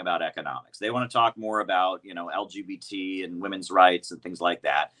anything about economics. They want to talk more about, LGBT and women's rights and things like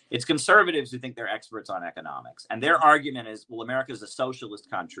that. It's conservatives who think they're experts on economics. And their argument is, well, America is a socialist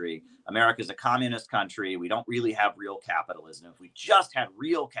country. America is a communist country. We don't really have real capitalism. If we just had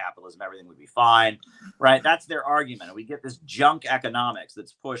real capitalism, everything would be fine, right? That's their argument. And we get this junk economics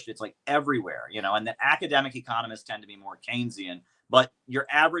that's pushed. It's like everywhere, and that academic economists tend to be more Keynesian, but your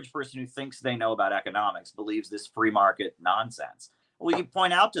average person who thinks they know about economics believes this free market nonsense. Well, you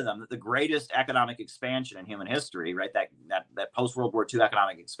point out to them that the greatest economic expansion in human history, right, that post-World War II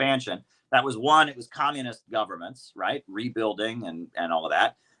economic expansion, that was one, it was communist governments, right, rebuilding and all of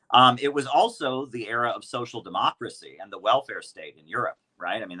that. It was also the era of social democracy and the welfare state in Europe,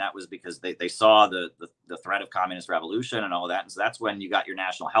 right? I mean, that was because they saw the threat of communist revolution and all of that. And so that's when you got your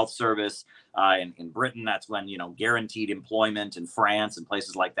National Health Service in Britain. That's when, guaranteed employment in France and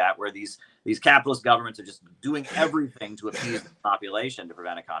places like that, where these These capitalist governments are just doing everything to appease the population to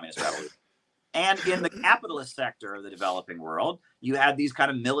prevent a communist revolution. And in the capitalist sector of the developing world, you had these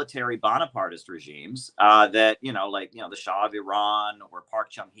kind of military Bonapartist regimes that, like, the Shah of Iran or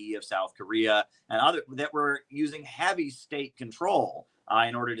Park Chung-hee of South Korea and other that were using heavy state control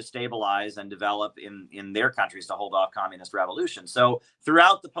in order to stabilize and develop in their countries to hold off communist revolution. So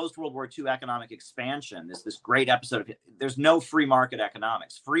throughout the post-World War II economic expansion, this great episode of, there's no free market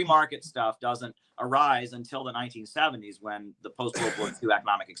economics. Free market stuff doesn't arise until the 1970s, when the post-World War II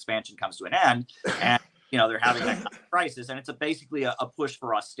economic expansion comes to an end, and they're having an economic crisis, and it's basically a push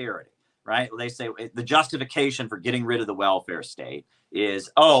for austerity, right? They say the justification for getting rid of the welfare state is,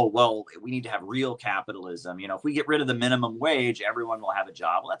 oh, well, we need to have real capitalism. If we get rid of the minimum wage, everyone will have a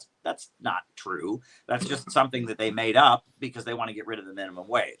job. Well, that's not true. That's just something that they made up because they want to get rid of the minimum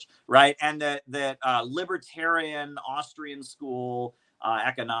wage, right? And that libertarian Austrian school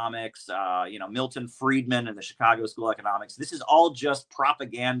economics, Milton Friedman and the Chicago School of Economics, this is all just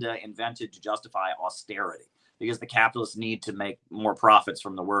propaganda invented to justify austerity, because the capitalists need to make more profits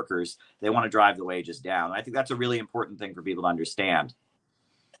from the workers. They want to drive the wages down. I think that's a really important thing for people to understand.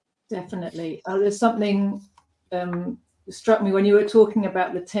 Definitely. There's something that struck me when you were talking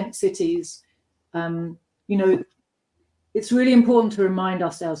about the tent cities. It's really important to remind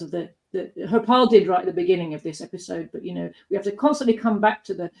ourselves of that Harpal did right at the beginning of this episode, but we have to constantly come back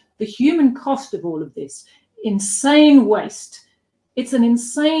to the human cost of all of this. Insane waste. It's an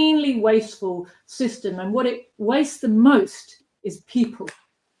insanely wasteful system, and what it wastes the most is people.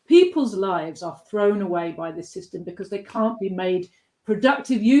 People's lives are thrown away by this system because they can't be made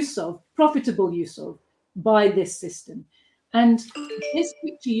productive use of, profitable use of, by this system. And this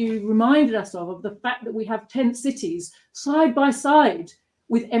picture you reminded us of the fact that we have tent cities side by side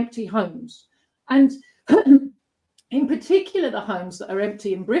with empty homes. And in particular, the homes that are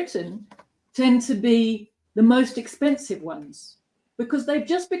empty in Britain tend to be the most expensive ones, because they've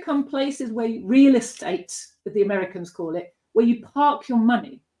just become places where real estate, as the Americans call it, where you park your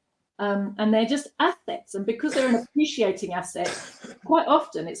money. And they're just assets. And because they're an appreciating asset, quite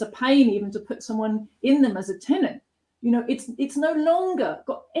often it's a pain even to put someone in them as a tenant. It's no longer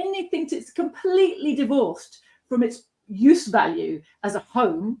got anything to, it's completely divorced from its use value as a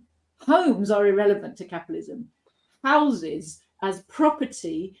home. Homes are irrelevant to capitalism. Houses as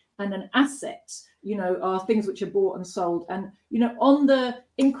property and an asset, are things which are bought and sold. And, on the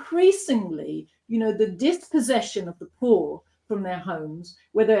increasingly, the dispossession of the poor from their homes,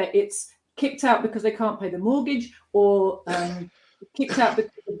 whether it's kicked out because they can't pay the mortgage, or kicked out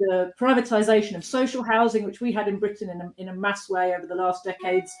because of the privatization of social housing, which we had in Britain in a mass way over the last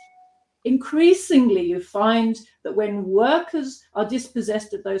decades. Increasingly, you find that when workers are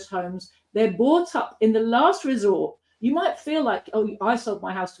dispossessed of those homes, they're bought up in the last resort. You might feel like, oh, I sold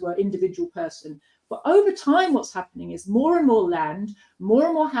my house to an individual person. But over time, what's happening is more and more land, more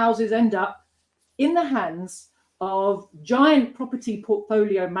and more houses end up in the hands of giant property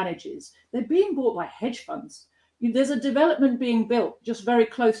portfolio managers. They're being bought by hedge funds. There's a development being built just very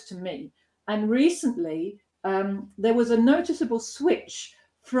close to me. And recently, there was a noticeable switch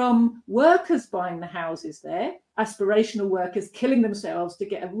from workers buying the houses there, aspirational workers killing themselves to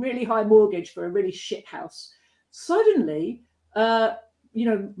get a really high mortgage for a really shit house. Suddenly,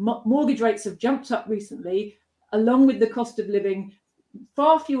 mortgage rates have jumped up recently, along with the cost of living.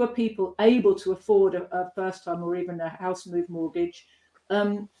 Far fewer people able to afford a first-time or even a house move mortgage.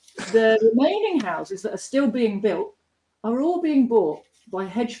 The remaining houses that are still being built are all being bought by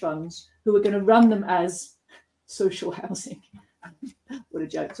hedge funds who are going to run them as social housing. What a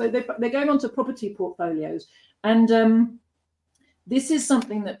joke. So they're going on to property portfolios. And this is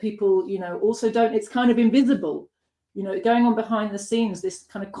something that people, also don't, it's kind of invisible, going on behind the scenes, this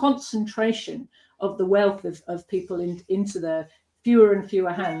kind of concentration of the wealth of people into the fewer and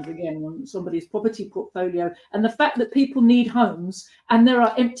fewer hands, again, on somebody's property portfolio. And the fact that people need homes and there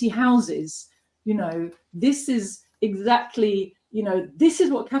are empty houses, this is exactly, this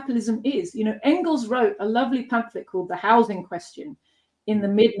is what capitalism is. Engels wrote a lovely pamphlet called The Housing Question in the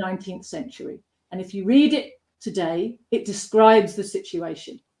mid-19th century. And if you read it today, it describes the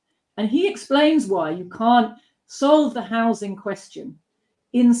situation. And he explains why you can't solve the housing question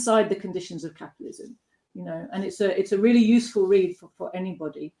inside the conditions of capitalism. And it's a really useful read for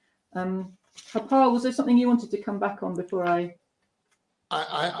anybody. Harpal, was there something you wanted to come back on before I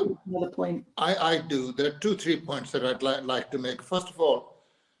another point? I do. There are 2-3 points that I'd like to make. First of all,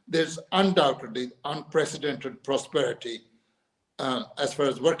 there's undoubtedly unprecedented prosperity as far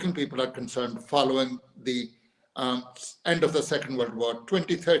as working people are concerned following the end of the Second World War.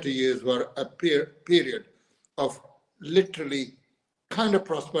 20-30 years were a period of literally kind of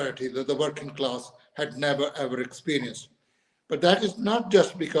prosperity that the working class had never ever experienced. But that is not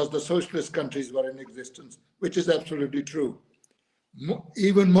just because the socialist countries were in existence, which is absolutely true.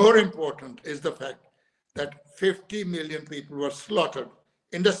 Even more important is the fact that 50 million people were slaughtered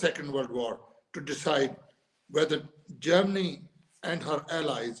in the Second World War to decide whether Germany and her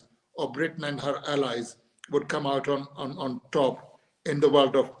allies or Britain and her allies would come out on top in the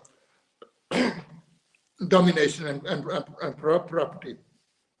world of domination and property.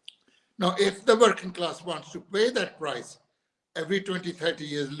 Now, if the working class wants to pay that price, every 20, 30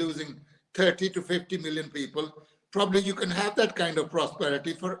 years, losing 30 to 50 million people, probably you can have that kind of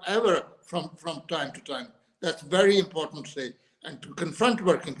prosperity forever from time to time. That's very important to say. And to confront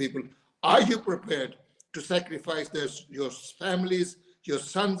working people, are you prepared to sacrifice your families, your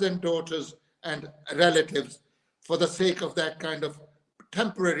sons and daughters and relatives for the sake of that kind of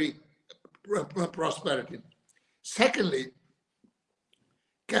temporary prosperity? Secondly,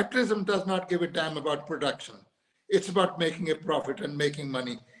 capitalism does not give a damn about production. It's about making a profit and making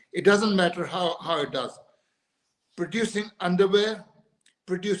money. It doesn't matter how it does. Producing underwear,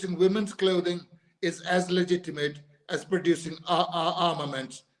 producing women's clothing is as legitimate as producing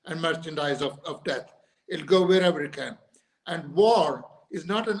armaments and merchandise of death. It'll go wherever it can. And war is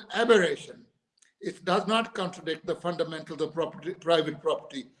not an aberration. It does not contradict the fundamentals of private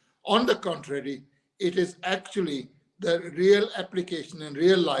property. On the contrary, it is actually the real application in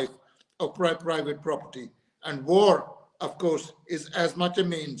real life of private property. And war, of course, is as much a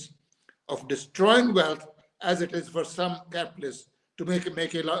means of destroying wealth as it is for some capitalists to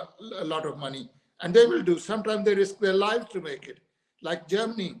make a lot of money. And they will do. Sometimes they risk their lives to make it. Like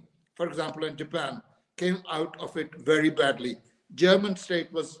Germany, for example, and Japan came out of it very badly. German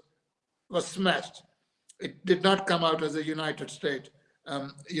state was smashed. It did not come out as a united state.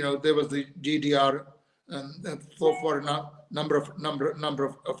 There was the GDR for a number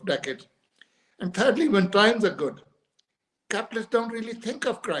of decades. And thirdly, when times are good, capitalists don't really think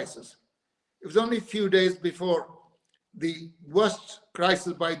of crisis. It was only a few days before the worst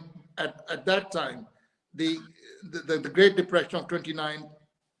crisis at that time, the Great Depression of 29,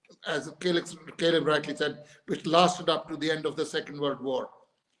 as Caleb rightly said, which lasted up to the end of the Second World War.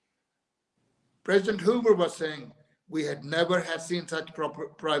 President Hoover was saying, we had never seen such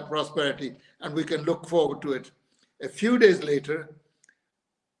prosperity, and we can look forward to it. A few days later,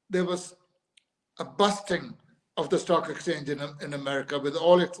 there was a busting of the stock exchange in America with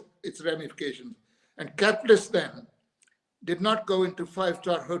all its ramifications. And capitalists then did not go into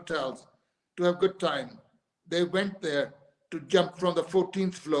five-star hotels to have a good time. They went there to jump from the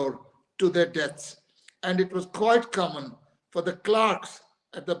 14th floor to their deaths. And it was quite common for the clerks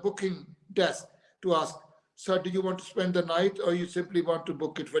at the booking desk to ask, sir, do you want to spend the night or you simply want to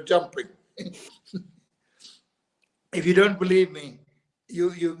book it for jumping? If you don't believe me,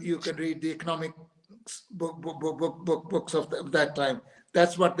 you can read the economic books of that time.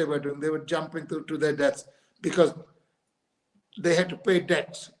 That's what they were doing. They were jumping to their deaths because they had to pay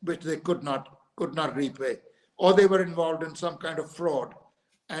debts which they could not repay, or they were involved in some kind of fraud,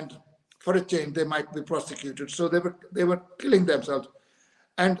 and for a change they might be prosecuted. So they were killing themselves.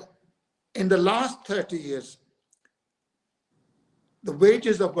 And in the last 30 years, the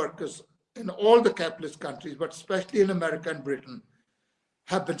wages of workers in all the capitalist countries, but especially in America and Britain,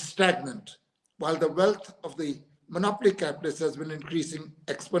 have been stagnant, while the wealth of the monopoly capitalists has been increasing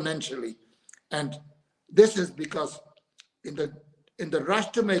exponentially. And this is because in the rush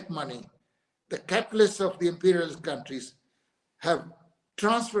to make money, the capitalists of the imperialist countries have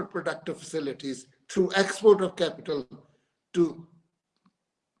transferred productive facilities through export of capital to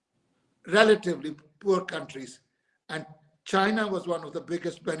relatively poor countries. And China was one of the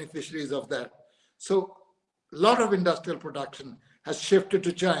biggest beneficiaries of that. So a lot of industrial production has shifted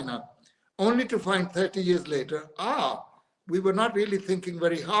to China, only to find 30 years later, we were not really thinking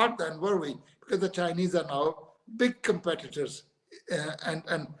very hard then, were we? Because the Chinese are now big competitors.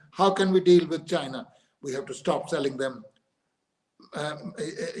 And how can we deal with China? We have to stop selling them,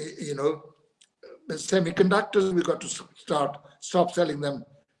 semiconductors. We got to stop selling them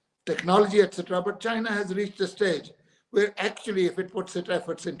technology, etc. But China has reached a stage where actually, if it puts its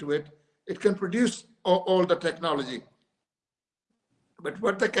efforts into it, it can produce all the technology. But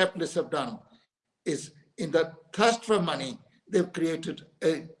what the capitalists have done is, in the thirst for money, they've created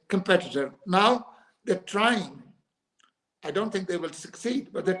a competitor. Now they're trying, I don't think they will succeed,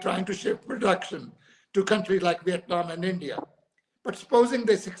 but they're trying to shift production to countries like Vietnam and India. But supposing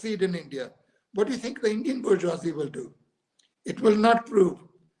they succeed in India, what do you think the Indian bourgeoisie will do? It will not prove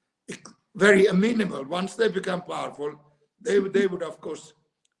very amenable. Once they become powerful, they would, of course,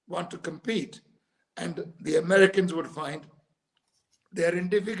 want to compete. And the Americans would find They're in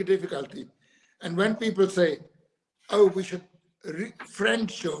difficulty. And when people say, oh, we should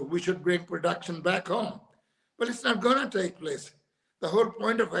friendshore, we should bring production back home, well, it's not going to take place. The whole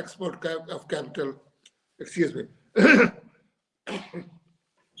point of export of capital, excuse me,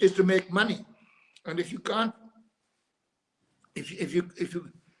 is to make money. And if you can't, if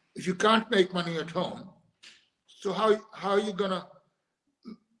you can't make money at home, so how are you going to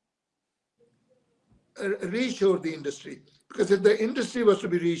reshore the industry? Because if the industry was to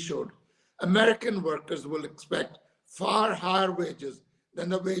be reshored, American workers will expect far higher wages than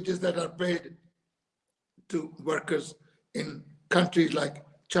the wages that are paid to workers in countries like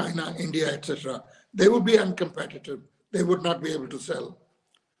China, India, etc. They would be uncompetitive. They would not be able to sell.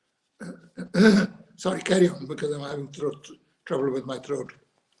 Sorry, carry on, because I'm having trouble with my throat.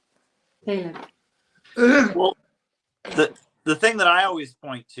 Well, the thing that I always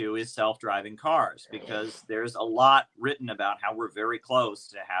point to is self-driving cars, because there's a lot written about how we're very close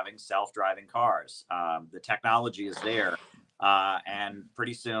to having self-driving cars. The technology is there, and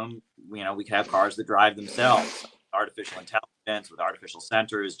pretty soon, we could have cars that drive themselves, artificial intelligence with artificial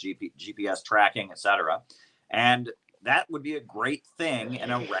sensors, GPS tracking, etc. And that would be a great thing in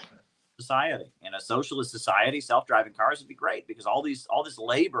a society. In a socialist society, self-driving cars would be great, because all this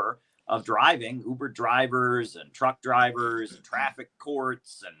labor of driving, Uber drivers and truck drivers and traffic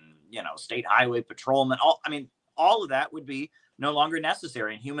courts and, state highway patrolmen, all of that would be no longer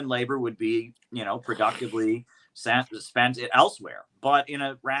necessary, and human labor would be, productively spent elsewhere. But in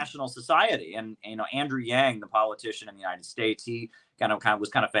a rational society, and, Andrew Yang, the politician in the United States, he was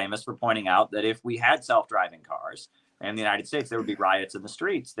famous for pointing out that if we had self-driving cars in the United States, there would be riots in the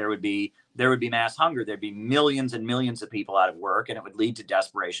streets. There would be mass hunger. There'd be millions and millions of people out of work, and it would lead to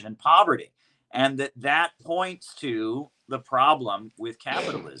desperation and poverty. And that points to the problem with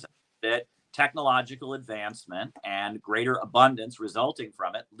capitalism, that technological advancement and greater abundance resulting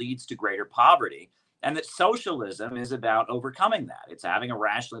from it leads to greater poverty, and that socialism is about overcoming that. It's having a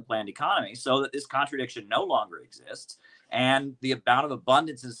rationally planned economy so that this contradiction no longer exists, and the amount of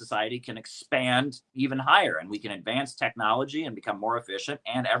abundance in society can expand even higher, and we can advance technology and become more efficient,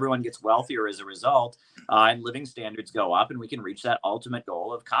 and everyone gets wealthier as a result, and living standards go up, and we can reach that ultimate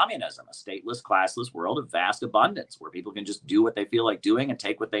goal of communism, a stateless, classless world of vast abundance, where people can just do what they feel like doing and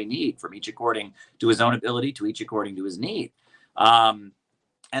take what they need, from each according to his own ability, to each according to his need.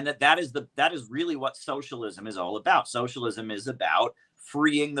 And that is really what socialism is all about. Socialism is about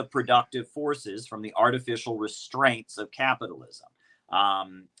freeing the productive forces from the artificial restraints of capitalism.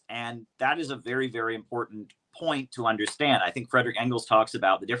 And that is a very, very important point to understand. I think Frederick Engels talks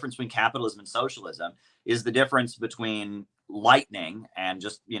about the difference between capitalism and socialism is the difference between lightning and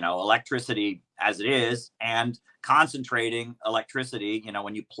just, electricity as it is, and concentrating electricity,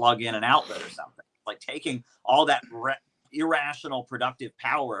 when you plug in an outlet or something. Like taking all that irrational productive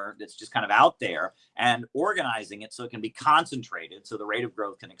power that's just kind of out there and organizing it so it can be concentrated, so the rate of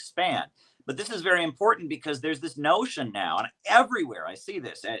growth can expand. But this is very important, because there's this notion now, and everywhere I see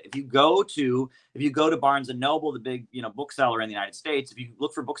this. If you go to Barnes and Noble, the big bookseller in the United States, if you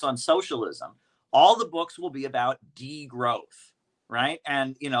look for books on socialism, all the books will be about degrowth, right?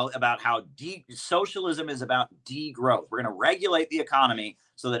 And about how socialism is about degrowth. We're going to regulate the economy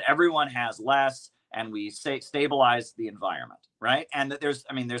so that everyone has less, and we stabilize the environment, right? And that there's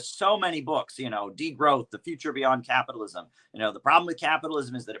so many books, Degrowth, The Future Beyond Capitalism. The problem with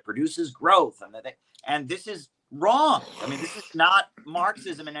capitalism is that it produces growth, and this is wrong. This is not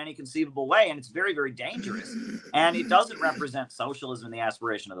Marxism in any conceivable way, and it's very, very dangerous. And it doesn't represent socialism and the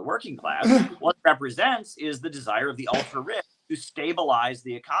aspiration of the working class. What it represents is the desire of the ultra-rich to stabilize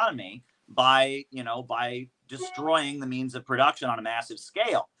the economy by destroying the means of production on a massive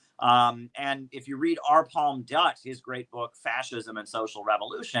scale. And if you read R. Palm Dutt, his great book, Fascism and Social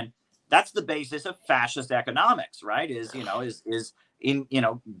Revolution, that's the basis of fascist economics, right? Is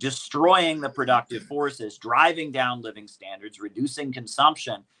destroying the productive forces, driving down living standards, reducing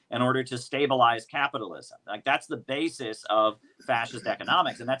consumption in order to stabilize capitalism. Like, that's the basis of fascist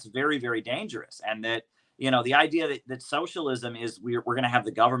economics. And that's very, very dangerous. And that, the idea that socialism is we're going to have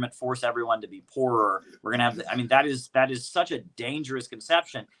the government force everyone to be poorer. We're going to have, that is such a dangerous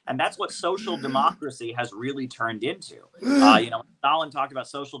conception. And that's what social democracy has really turned into. Stalin talked about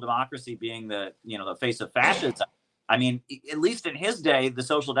social democracy being the face of fascism. At least in his day, the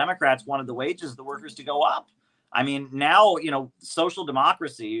Social Democrats wanted the wages of the workers to go up. Now, social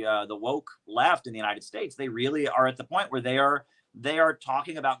democracy, the woke left in the United States, they really are at the point where they are they are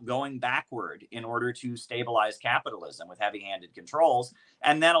talking about going backward in order to stabilize capitalism with heavy-handed controls.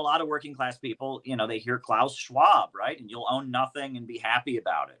 And then a lot of working class people, you know, they hear Klaus Schwab, right? And you'll own nothing and be happy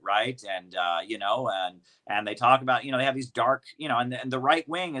about it, right? And, you know, and they talk about, you know, they have these dark, you know, and the right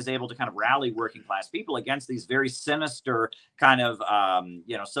wing is able to kind of rally working class people against these very sinister kind of,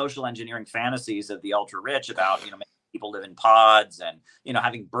 you know, social engineering fantasies of the ultra rich about, you know, people live in pods and, you know,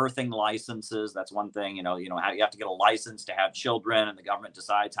 having birthing licenses. That's one thing, you know, how you have to get a license to have children and the government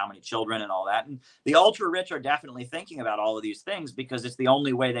decides how many children and all that. And the ultra rich are definitely thinking about all of these things because it's the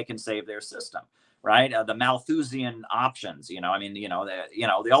only way they can save their system, right? The Malthusian options, you know, I mean,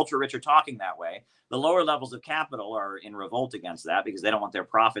 the ultra rich are talking that way. The lower levels of capital are in revolt against that because they don't want their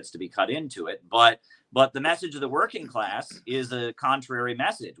profits to be cut into it. But the message of the working class is a contrary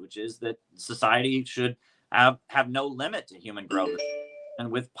message, which is that society should have no limit to human growth. And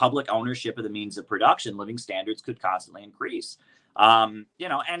with public ownership of the means of production, living standards could constantly increase. You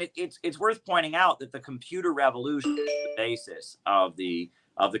know, and it's worth pointing out that the computer revolution is the basis of the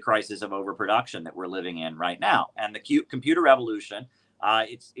crisis of overproduction that we're living in right now. And the computer revolution,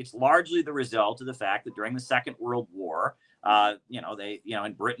 it's largely the result of the fact that during the Second World War, you know,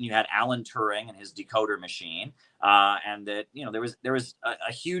 in Britain you had Alan Turing and his decoder machine, and that, you know, there was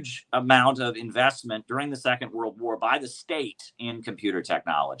a huge amount of investment during the Second World War by the state in computer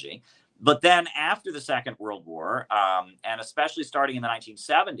technology. But then after the Second World War, and especially starting in the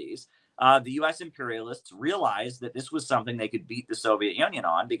 1970s, the U.S. imperialists realized that this was something they could beat the Soviet Union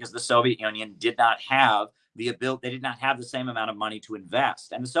on because the Soviet Union did not have the ability, they did not have the same amount of money to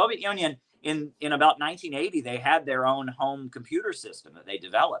invest. And the Soviet Union, in about 1980, they had their own home computer system that they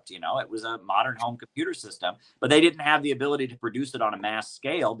developed. You know, it was a modern home computer system, but they didn't have the ability to produce it on a mass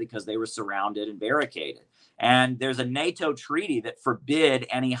scale because they were surrounded and barricaded. And there's a NATO treaty that forbid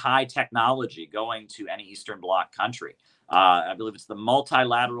any high technology going to any Eastern Bloc country. I believe it's the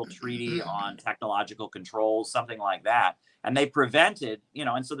Multilateral Treaty on Technological Controls, something like that. And they prevented, you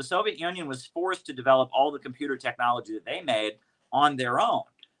know, and so the Soviet Union was forced to develop all the computer technology that they made on their own.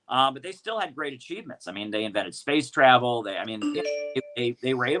 But they still had great achievements. I mean, they invented space travel.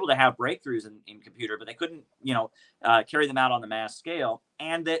 They were able to have breakthroughs in computer, but they couldn't, you know, carry them out on the mass scale.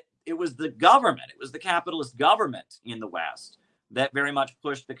 And that it was the government, it was the capitalist government in the West that very much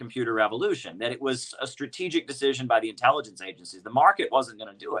pushed the computer revolution, that it was a strategic decision by the intelligence agencies. The market wasn't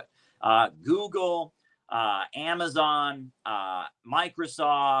going to do it. Google, Amazon,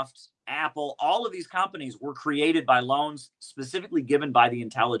 Microsoft, Apple, all of these companies were created by loans specifically given by the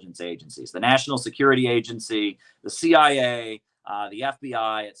intelligence agencies, the National Security Agency, the CIA, the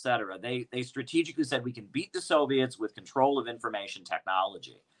FBI, et cetera. They strategically said we can beat the Soviets with control of information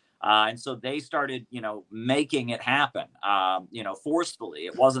technology. And so they started, you know, making it happen, you know, forcefully.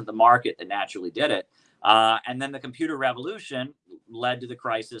 It wasn't the market that naturally did it. And then the computer revolution led to the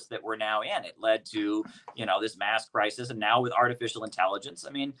crisis that we're now in. It led to, you know, this mass crisis. And now with artificial intelligence, I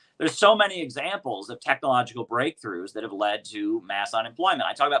mean, there's so many examples of technological breakthroughs that have led to mass unemployment.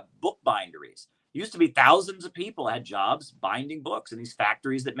 I talk about book binderies. Used to be thousands of people had jobs binding books in these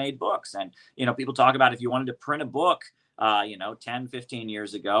factories that made books. And, you know, people talk about if you wanted to print a book, you know, 10, 15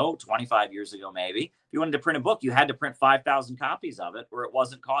 years ago, 25 years ago, maybe, if you wanted to print a book, you had to print 5,000 copies of it or it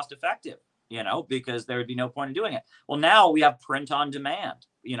wasn't cost effective, you know, because there would be no point in doing it. Well, now we have print on demand.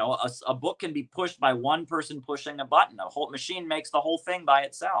 You know, a book can be pushed by one person pushing a button. A whole machine makes the whole thing by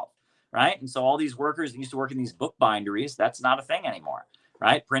itself, right? And so all these workers that used to work in these book binderies, that's not a thing anymore,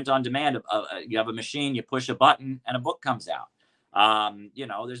 right? Print on demand. You have a machine, you push a button and a book comes out. You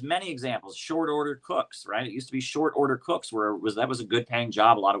know, there's many examples. Short order cooks, right? It used to be short order cooks where that was a good paying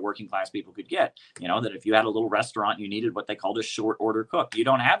job a lot of working class people could get. You know, that if you had a little restaurant, you needed what they called a short order cook. You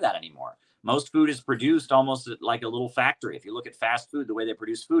don't have that anymore. Most food is produced almost like a little factory. If you look at fast food, the way they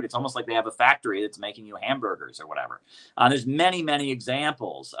produce food, it's almost like they have a factory that's making you hamburgers or whatever. There's many, many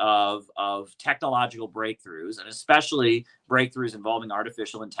examples of technological breakthroughs, and especially breakthroughs involving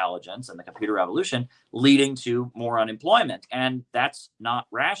artificial intelligence and the computer revolution leading to more unemployment. And that's not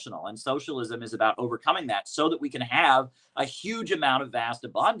rational. And socialism is about overcoming that so that we can have a huge amount of vast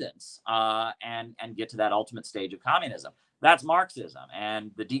abundance and get to that ultimate stage of communism. That's Marxism. And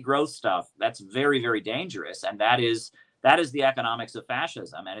the degrowth stuff, that's very, very dangerous. And that is the economics of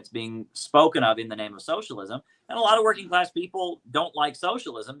fascism. And it's being spoken of in the name of socialism. And a lot of working class people don't like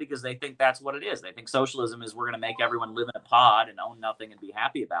socialism because they think that's what it is. They think socialism is we're going to make everyone live in a pod and own nothing and be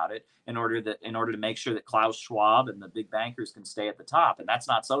happy about it in order to make sure that Klaus Schwab and the big bankers can stay at the top. And that's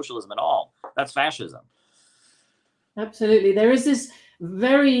not socialism at all. That's fascism. Absolutely. There is this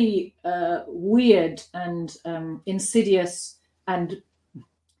very weird and insidious and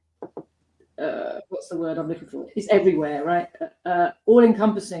what's the word I'm looking for? It's everywhere, right?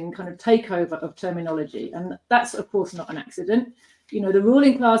 All-encompassing kind of takeover of terminology. And that's, of course, not an accident. You know, the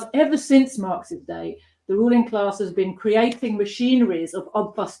ruling class, ever since Marx's day, the ruling class has been creating machineries of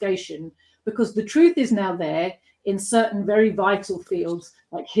obfuscation, because the truth is now there in certain very vital fields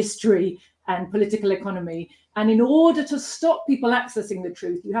like history and political economy. And in order to stop people accessing the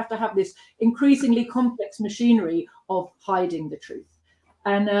truth, you have to have this increasingly complex machinery of hiding the truth.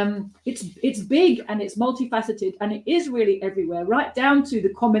 And it's big and it's multifaceted, and it is really everywhere, right down to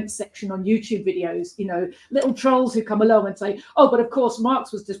the comments section on YouTube videos. You know, little trolls who come along and say, oh, but of course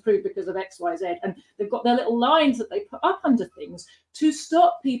Marx was disproved because of X, Y, Z. And they've got their little lines that they put up under things to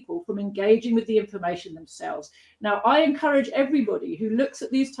stop people from engaging with the information themselves. Now, I encourage everybody who looks at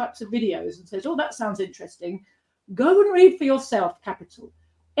these types of videos and says, oh, that sounds interesting, go and read for yourself Capital.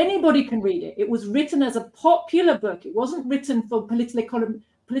 Anybody can read it. It was written as a popular book. It wasn't written for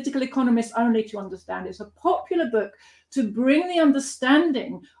political economists only to understand. It's a popular book to bring the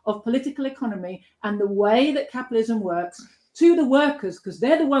understanding of political economy and the way that capitalism works to the workers, because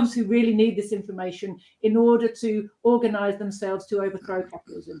they're the ones who really need this information in order to organize themselves to overthrow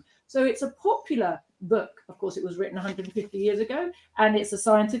capitalism. So it's a popular book. Of course, it was written 150 years ago, and it's a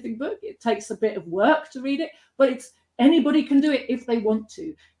scientific book. It takes a bit of work to read it, but anybody can do it if they want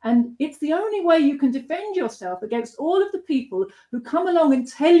to. And it's the only way you can defend yourself against all of the people who come along and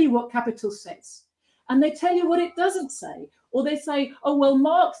tell you what Capital says. And they tell you what it doesn't say. Or they say, oh,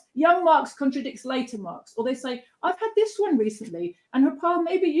 well, young Marx contradicts later Marx. Or they say, I've had this one recently, and Harpal,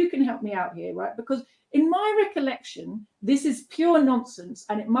 maybe you can help me out here, right? Because in my recollection, this is pure nonsense,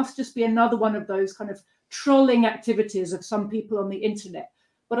 and it must just be another one of those kind of trolling activities of some people on the internet.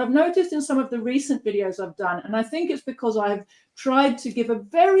 But I've noticed in some of the recent videos I've done, and I think it's because I've tried to give a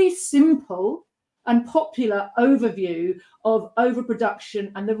very simple and popular overview of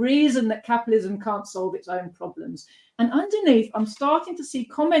overproduction and the reason that capitalism can't solve its own problems. And underneath, I'm starting to see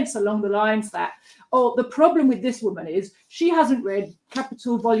comments along the lines that, oh, the problem with this woman is she hasn't read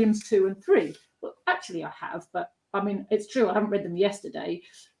Capital Volumes 2 and 3. Well, actually, I have, but I mean, it's true, I haven't read them yesterday,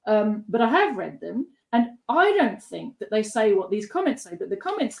 but I have read them. And I don't think that they say what these comments say, but the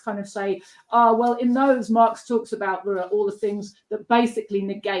comments kind of say, well, in those, Marx talks about all the things that basically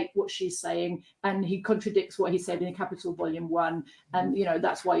negate what she's saying, and he contradicts what he said in Capital Volume 1, and, you know,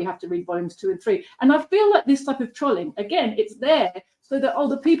 that's why you have to read Volumes 2 and 3. And I feel like this type of trolling, again, it's there so that, oh,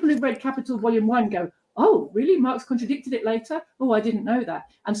 the people who've read Capital Volume 1 go, oh, really, Marx contradicted it later? Oh, I didn't know that,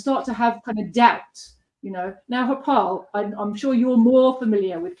 and start to have kind of doubt. You know, now, Harpal, I'm sure you're more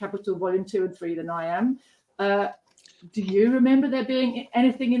familiar with Capital Volume 2 and 3 than I am. Do you remember there being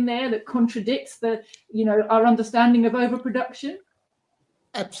anything in there that contradicts our understanding of overproduction?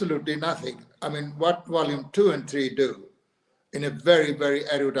 Absolutely nothing. I mean, what Volume 2 and 3 do in a very, very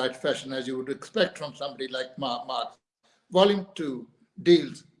erudite fashion, as you would expect from somebody like Marx. Volume 2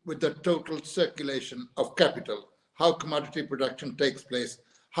 deals with the total circulation of capital, how commodity production takes place,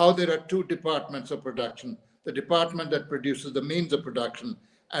 how there are two departments of production, the department that produces the means of production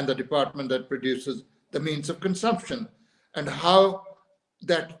and the department that produces the means of consumption, and how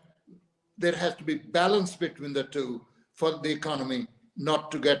that there has to be balance between the two for the economy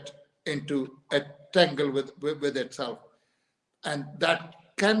not to get into a tangle with itself. And that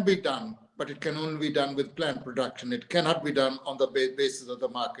can be done, but it can only be done with planned production. It cannot be done on the basis of the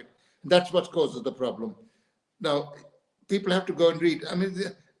market. That's what causes the problem. Now, people have to go and read. I mean,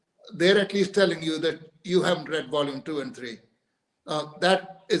 they're at least telling you that you haven't read Volume 2 and 3.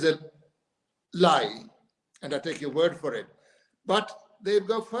 That is a lie, and I take your word for it. But they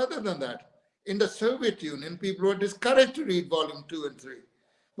go further than that. In the Soviet Union, people were discouraged to read Volume 2 and 3.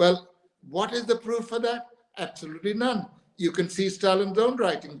 Well, what is the proof for that? Absolutely none. You can see Stalin's own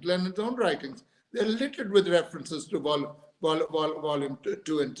writings, Lenin's own writings. They're littered with references to Volume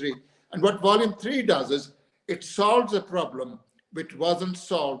 2 and 3. And what Volume 3 does is it solves a problem which wasn't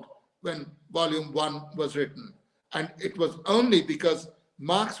solved when Volume 1 was written. And it was only because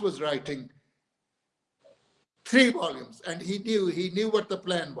Marx was writing 3 volumes, and he knew what the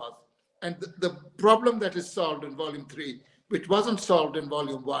plan was. And the problem that is solved in Volume 3, which wasn't solved in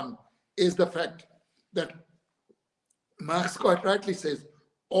Volume 1, is the fact that Marx quite rightly says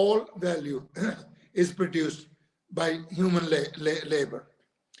all value is produced by human labor.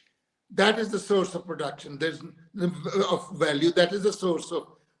 That is the source of production. There's of value. That is the source of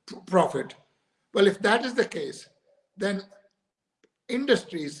profit. Well, if that is the case, then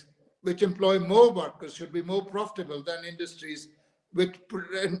industries which employ more workers should be more profitable than industries which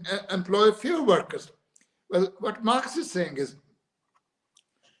employ fewer workers. Well, what Marx is saying is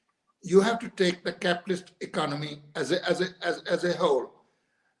you have to take the capitalist economy as a whole,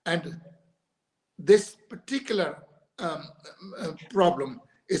 and this particular problem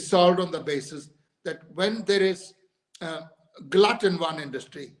is solved on the basis that when there is glut in one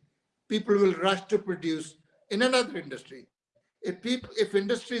industry, people will rush to produce in another industry. If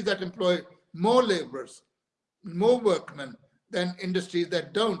industries that employ more laborers, more workmen than industries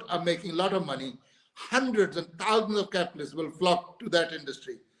that don't are making a lot of money, hundreds and thousands of capitalists will flock to that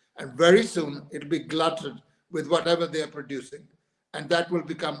industry. And very soon it'll be glutted with whatever they are producing. And that will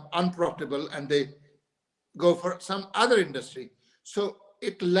become unprofitable and they go for some other industry. So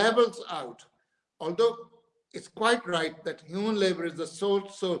it levels out. Although it's quite right that human labor is the sole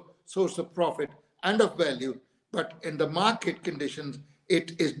source of profit and of value, but in the market conditions,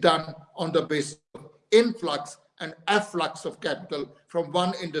 it is done on the basis of influx and efflux of capital from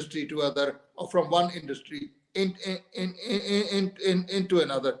one industry to other, or from one industry into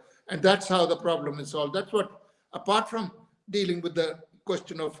another. And that's how the problem is solved. That's what, apart from dealing with the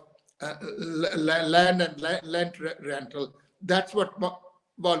question of land and land rental, that's what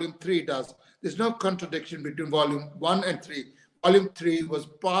volume 3 does. There's no contradiction between volume 1 and 3. Volume 3 was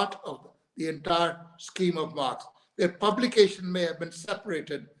part of the entire scheme of Marx. Their publication may have been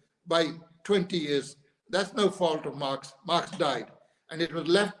separated by 20 years. That's no fault of Marx. Marx died, and it was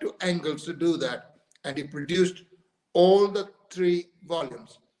left to Engels to do that. And he produced all the 3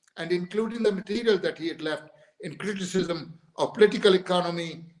 volumes, and including the material that he had left in criticism of political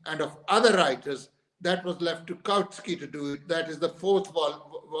economy and of other writers, that was left to Kautsky to do it. That is the 4th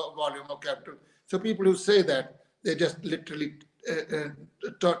volume of Capital. So people who say that, they're just literally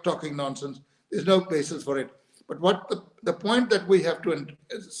talking nonsense. There's no basis for it. But what the point that we have to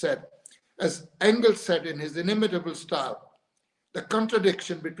set, as Engels said in his inimitable style, the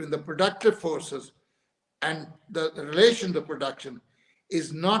contradiction between the productive forces and the relation to production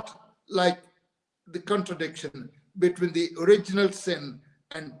is not like the contradiction between the original sin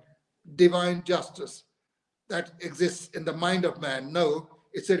and divine justice that exists in the mind of man. No,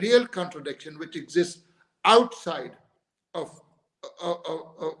 it's a real contradiction which exists outside of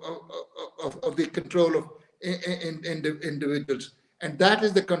the control of individuals. And that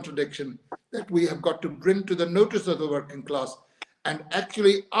is the contradiction that we have got to bring to the notice of the working class and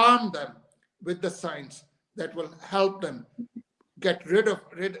actually arm them with the science that will help them get rid of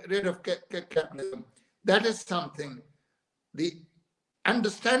capitalism. That is something, the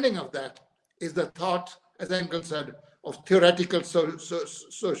understanding of that is the thought, as Engels said, of theoretical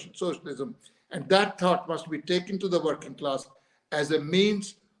socialism. And that thought must be taken to the working class as a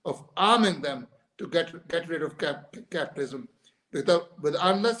means of arming them to get rid of capitalism.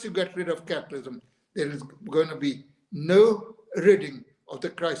 Unless you get rid of capitalism, there is going to be no ridding of the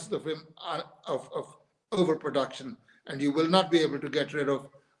crisis of overproduction, and you will not be able to get rid of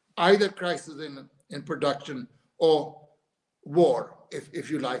either crisis in production or war,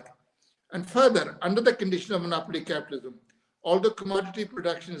 if you like. And further, under the condition of monopoly capitalism, although commodity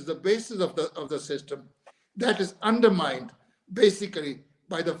production is the basis of the system, that is undermined basically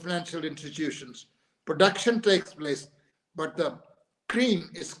by the financial institutions. Production takes place, but the cream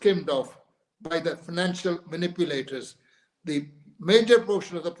is skimmed off by the financial manipulators. The major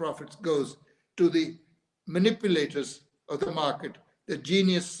portion of the profits goes to the manipulators of the market, the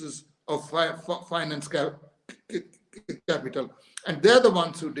geniuses of finance capital, and they're the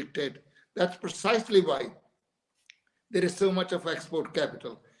ones who dictate. That's precisely why there is so much of export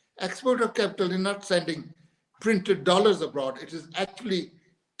capital. Export of capital is not sending printed dollars abroad. It is actually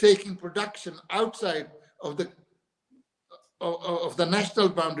taking production outside of the national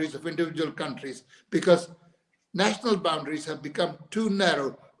boundaries of individual countries, because national boundaries have become too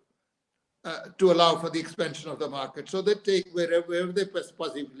narrow to allow for the expansion of the market. So they take wherever they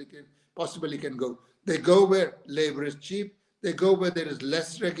possibly can go. They go where labor is cheap. They go where there is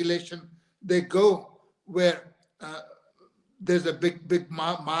less regulation. They go where there's a big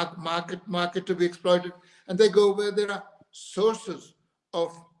market to be exploited, and they go where there are sources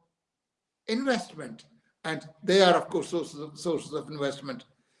of investment, and they are, of course, sources of investment.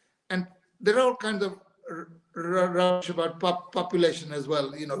 And there are all kinds of rubbish about population as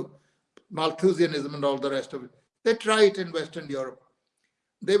well, you know, Malthusianism and all the rest of it. They try it in Western Europe.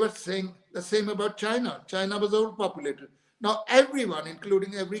 They were saying the same about China. China was overpopulated. Now everyone,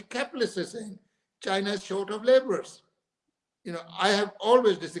 including every capitalist, is saying China is short of laborers. You know, I have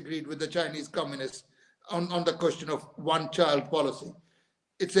always disagreed with the Chinese communists on the question of one-child policy.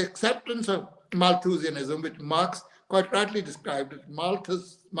 It's acceptance of Malthusianism, which Marx quite rightly described it.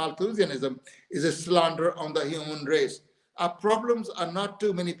 Malthusianism is a slander on the human race. Our problems are not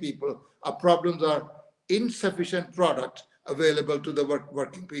too many people. Our problems are insufficient product available to the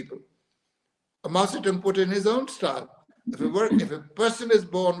working people. Mao Zedong put in his own style. If a person is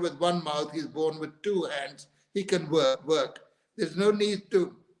born with one mouth, he's born with two hands, he can work. There's no need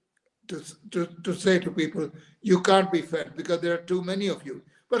to say to people, you can't be fed because there are too many of you.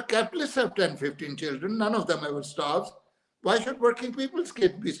 But capitalists have 10, 15 children. None of them ever starves. Why should working people's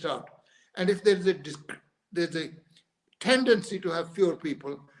kids be starved? And if there's a tendency to have fewer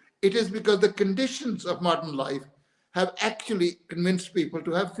people, it is because the conditions of modern life have actually convinced people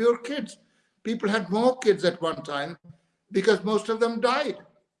to have fewer kids. People had more kids at one time because most of them died.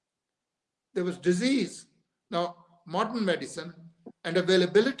 There was disease. Now, modern medicine and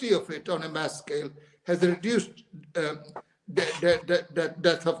availability of it on a mass scale has reduced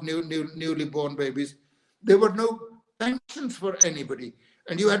death of newly born babies. There were no pensions for anybody.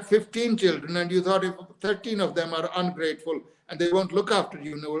 And you had 15 children and you thought if 13 of them are ungrateful and they won't look after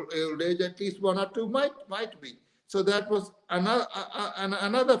you in old age, at least one or two might be. So that was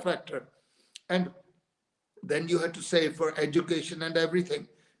another factor. And then you had to save for education and everything.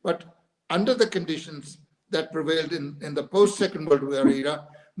 But under the conditions that prevailed in the post-Second World War era,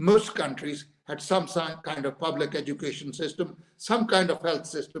 most countries had some kind of public education system, some kind of health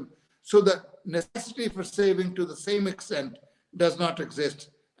system. So the necessity for saving to the same extent does not exist.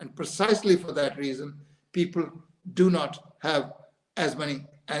 And precisely for that reason, people do not have as many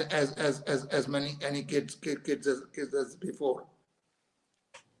kids as before.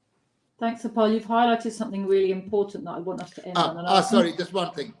 Thanks, Paul. You've highlighted something really important that I want us to end on. Sorry, just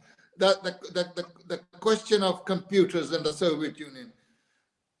one thing. The question of computers in the Soviet Union.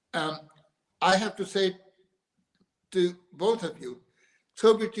 I have to say to both of you,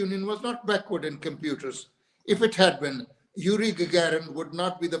 Soviet Union was not backward in computers. If it had been, Yuri Gagarin would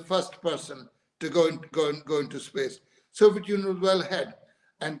not be the first person to go into space. Soviet Union was well ahead,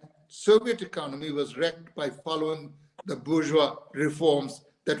 and Soviet economy was wrecked by following the bourgeois reforms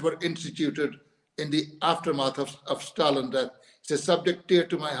that were instituted in the aftermath of Stalin's death. It's a subject dear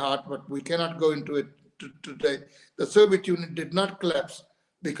to my heart, but we cannot go into it today. The Soviet Union did not collapse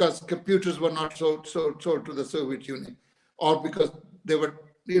because computers were not sold to the Soviet Union, or because there were,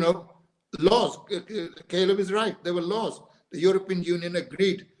 laws. Caleb is right. There were laws. The European Union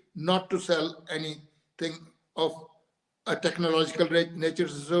agreed not to sell anything of a technological nature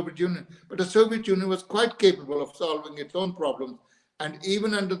to the Soviet Union. But the Soviet Union was quite capable of solving its own problems. And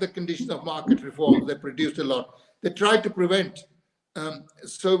even under the conditions of market reforms, they produced a lot. They tried to prevent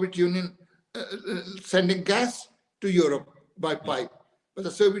Soviet Union sending gas to Europe by pipe. But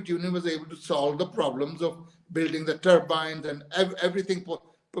the Soviet Union was able to solve the problems of building the turbines and everything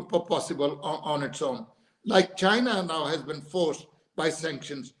possible on its own. Like China now has been forced by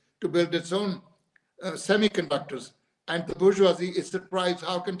sanctions to build its own semiconductors. And the bourgeoisie is surprised,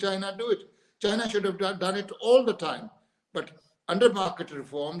 how can China do it? China should have done it all the time. But under market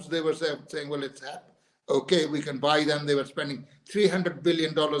reforms, they were saying, well, it's okay, we can buy them. They were spending $300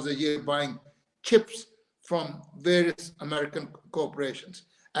 billion a year buying chips from various American corporations.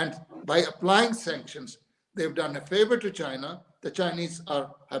 And by applying sanctions, they've done a favor to China. The Chinese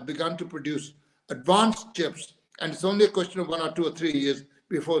have begun to produce advanced chips, and it's only a question of 1 or 2 or 3 years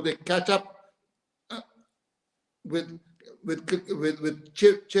before they catch up with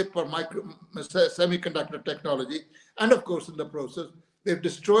chip or semiconductor technology. And of course, in the process, they've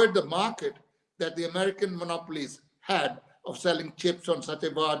destroyed the market that the American monopolies had of selling chips on such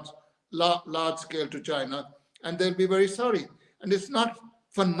a large scale to China, and they'll be very sorry. And it's not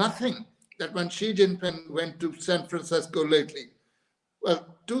for nothing that when Xi Jinping went to San Francisco lately,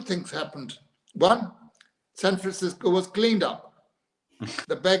 well, 2 things happened. One, San Francisco was cleaned up.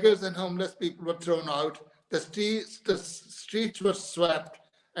 The beggars and homeless people were thrown out. The streets were swept,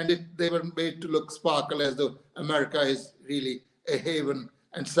 and they were made to look sparkle as though America is really a haven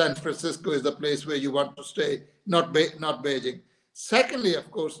and San Francisco is the place where you want to stay, not Beijing. Secondly, of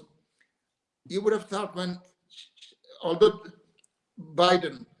course, you would have thought although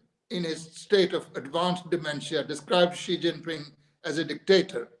Biden, in his state of advanced dementia, described Xi Jinping as a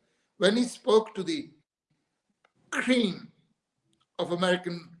dictator, when he spoke to the cream of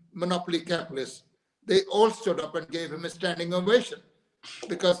American monopoly capitalists, they all stood up and gave him a standing ovation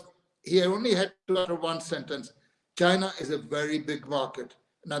because he only had to utter one sentence: China is a very big market.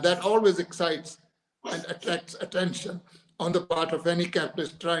 Now that always excites and attracts attention on the part of any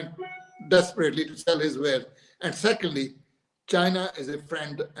capitalist trying desperately to sell his wares. And secondly, China is a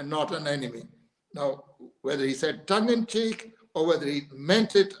friend and not an enemy. Now, whether he said tongue-in-cheek or whether he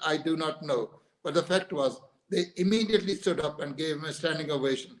meant it, I do not know. But the fact was, they immediately stood up and gave him a standing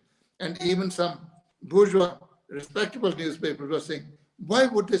ovation. And even some bourgeois, respectable newspapers were saying, why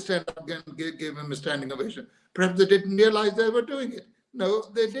would they stand up and give him a standing ovation? Perhaps they didn't realize they were doing it. No,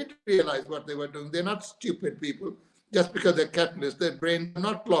 they did realize what they were doing. They're not stupid people. just because they're capitalists, their brains are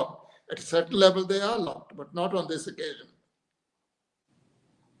not locked. At a certain level, they are locked, but not on this occasion.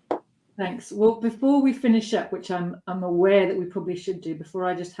 Thanks. Well, before we finish up, which I'm aware that we probably should do, before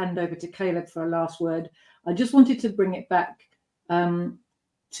I just hand over to Caleb for a last word, I just wanted to bring it back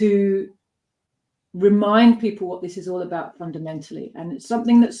to remind people what this is all about fundamentally. And it's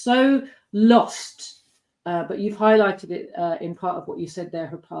something that's so lost, but you've highlighted it in part of what you said there,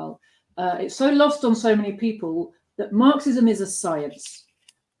 Harpal. It's so lost on so many people that Marxism is a science.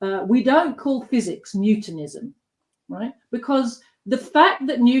 We don't call physics Newtonism, right? Because the fact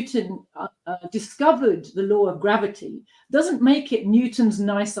that Newton discovered the law of gravity doesn't make it Newton's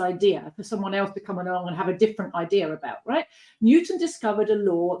nice idea for someone else to come along and have a different idea about, right? Newton discovered a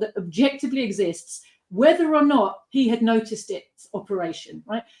law that objectively exists, whether or not he had noticed its operation,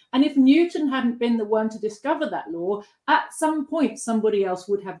 right? And if Newton hadn't been the one to discover that law, at some point somebody else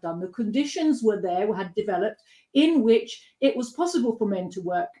would have done. The conditions were there, had developed, in which it was possible for men to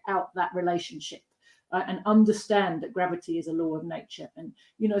work out that relationship. And understand that gravity is a law of nature, and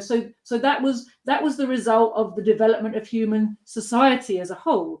so that was the result of the development of human society as a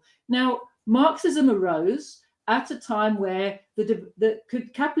whole. Now, Marxism arose at a time where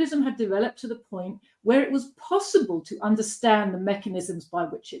capitalism had developed to the point where it was possible to understand the mechanisms by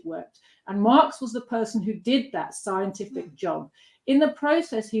which it worked, and Marx was the person who did that scientific job. In the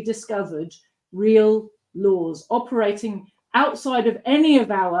process, he discovered real laws operating outside of any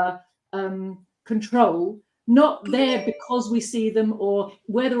of our control, not there because we see them or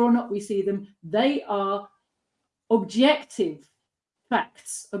whether or not we see them. They are objective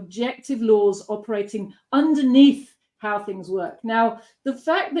facts, objective laws operating underneath how things work. Now, the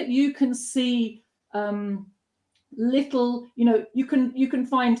fact that you can see little, you can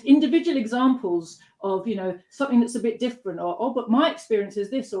find individual examples of, something that's a bit different, or, oh, but my experience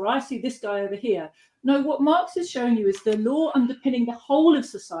is this, or I see this guy over here. No, what Marx is showing you is the law underpinning the whole of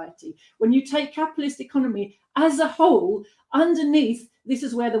society. When you take capitalist economy as a whole, underneath, this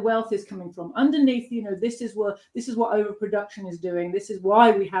is where the wealth is coming from. Underneath, this is what overproduction is doing. This is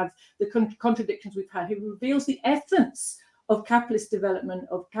why we have the contradictions we've had. He reveals the essence of capitalist development,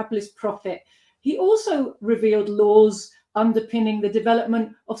 of capitalist profit. He also revealed laws underpinning the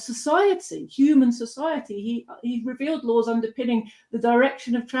development of society, human society. He revealed laws underpinning the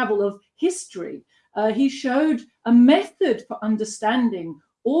direction of travel of history. He showed a method for understanding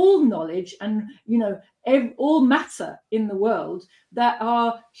all knowledge and all matter in the world that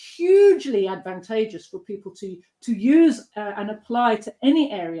are hugely advantageous for people to use and apply to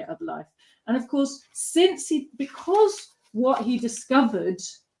any area of life. And of course, because what he discovered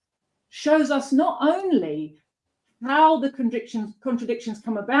shows us not only how the contradictions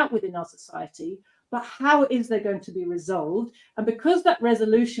come about within our society, but how is they going to be resolved? And because that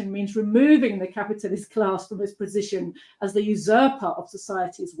resolution means removing the capitalist class from its position as the usurper of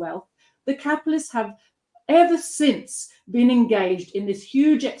society's wealth, the capitalists have ever since been engaged in this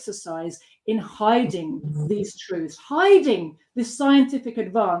huge exercise in hiding these truths, hiding this scientific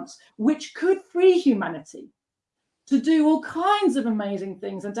advance, which could free humanity to do all kinds of amazing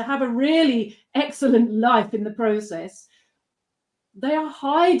things and to have a really excellent life in the process. They are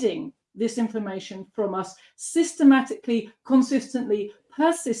hiding this information from us systematically, consistently,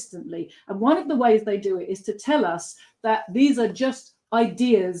 persistently. And one of the ways they do it is to tell us that these are just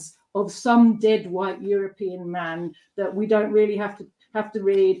ideas of some dead white European man that we don't really have to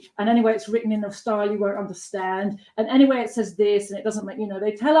read, and anyway it's written in a style you won't understand, and anyway it says this and it doesn't make,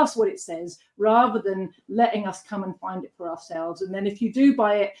 they tell us what it says rather than letting us come and find it for ourselves. And then if you do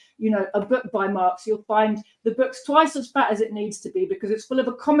buy it, a book by Marx, you'll find the book's twice as fat as it needs to be, because it's full of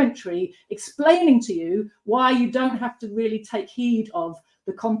a commentary explaining to you why you don't have to really take heed of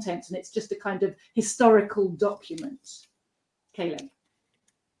the contents, and it's just a kind of historical document. Caleb.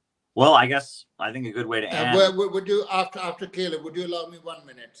 Well, I think a good way to end. Would you, after Caleb, would you allow me 1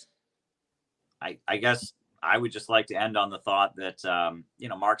 minute? I guess I would just like to end on the thought that,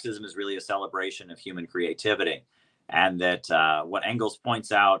 Marxism is really a celebration of human creativity. And that what Engels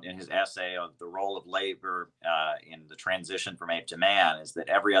points out in his essay of the role of labor in the transition from ape to man is that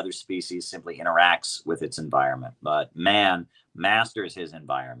every other species simply interacts with its environment. But man masters his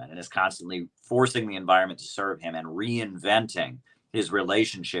environment and is constantly forcing the environment to serve him and reinventing his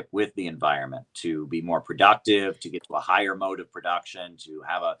relationship with the environment to be more productive, to get to a higher mode of production, to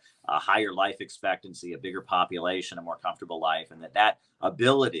have a higher life expectancy, a bigger population, a more comfortable life, and that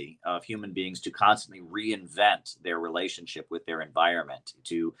ability of human beings to constantly reinvent their relationship with their environment,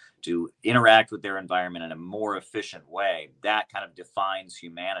 to interact with their environment in a more efficient way, that kind of defines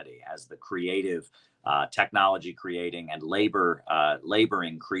humanity as the creative technology creating and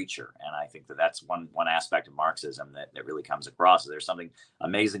laboring creature. And I think that that's one aspect of Marxism that really comes across. There's something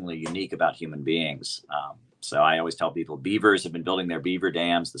amazingly unique about human beings. So I always tell people beavers have been building their beaver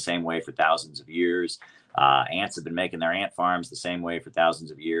dams the same way for thousands of years. Ants have been making their ant farms the same way for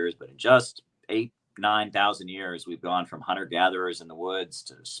thousands of years. But in just 8,000-9,000 years, we've gone from hunter-gatherers in the woods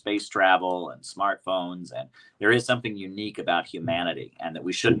to space travel and smartphones. And there is something unique about humanity, and that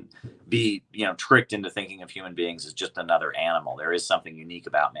we shouldn't be, tricked into thinking of human beings as just another animal. There is something unique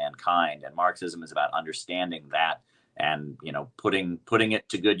about mankind, and Marxism is about understanding that and, putting it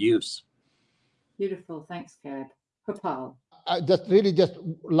to good use. Beautiful. Thanks, Caleb. Gopal. Just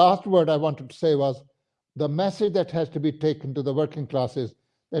last word I wanted to say was the message that has to be taken to the working classes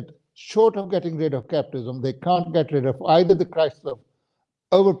that short of getting rid of capitalism, they can't get rid of either the crisis of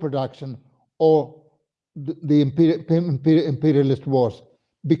overproduction or the imperialist wars.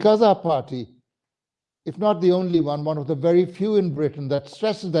 Because our party, if not the only one of the very few in Britain that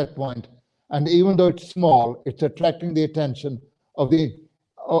stresses that point, and even though it's small, it's attracting the attention of the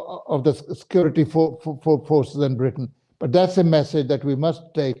security forces in Britain. But that's a message that we must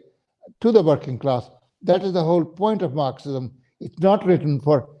take to the working class. That is the whole point of Marxism. It's not written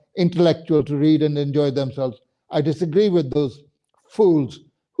for intellectuals to read and enjoy themselves. I disagree with those fools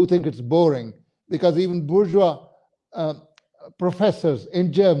who think it's boring, because even bourgeois professors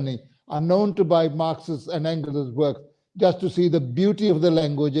in Germany are known to buy Marx's and Engels' work just to see the beauty of the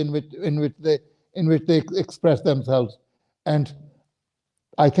language in which they express themselves. And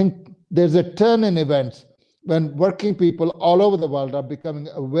I think there's a turn in events when working people all over the world are becoming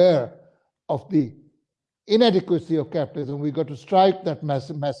aware of the inadequacy of capitalism. We've got to strike that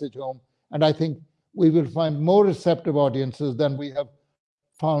message home. And I think we will find more receptive audiences than we have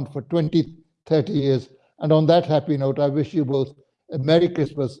found for 20, 30 years. And on that happy note, I wish you both a Merry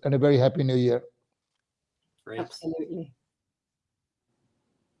Christmas and a very Happy New Year. Great. Absolutely.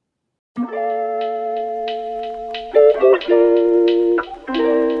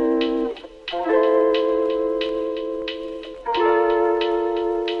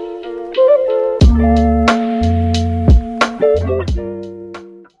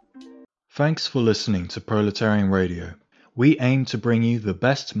 Thanks for listening to Proletarian Radio. We aim to bring you the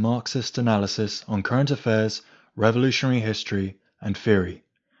best Marxist analysis on current affairs, revolutionary history, and theory.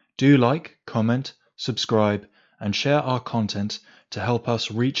 Do like, comment, subscribe, and share our content to help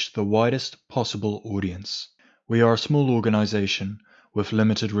us reach the widest possible audience. We are a small organization with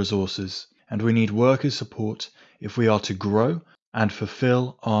limited resources, and we need workers' support if we are to grow and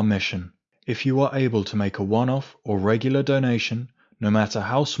fulfill our mission. If you are able to make a one-off or regular donation, no matter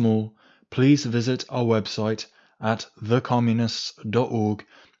how small, please visit our website at thecommunists.org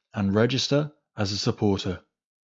and register as a supporter.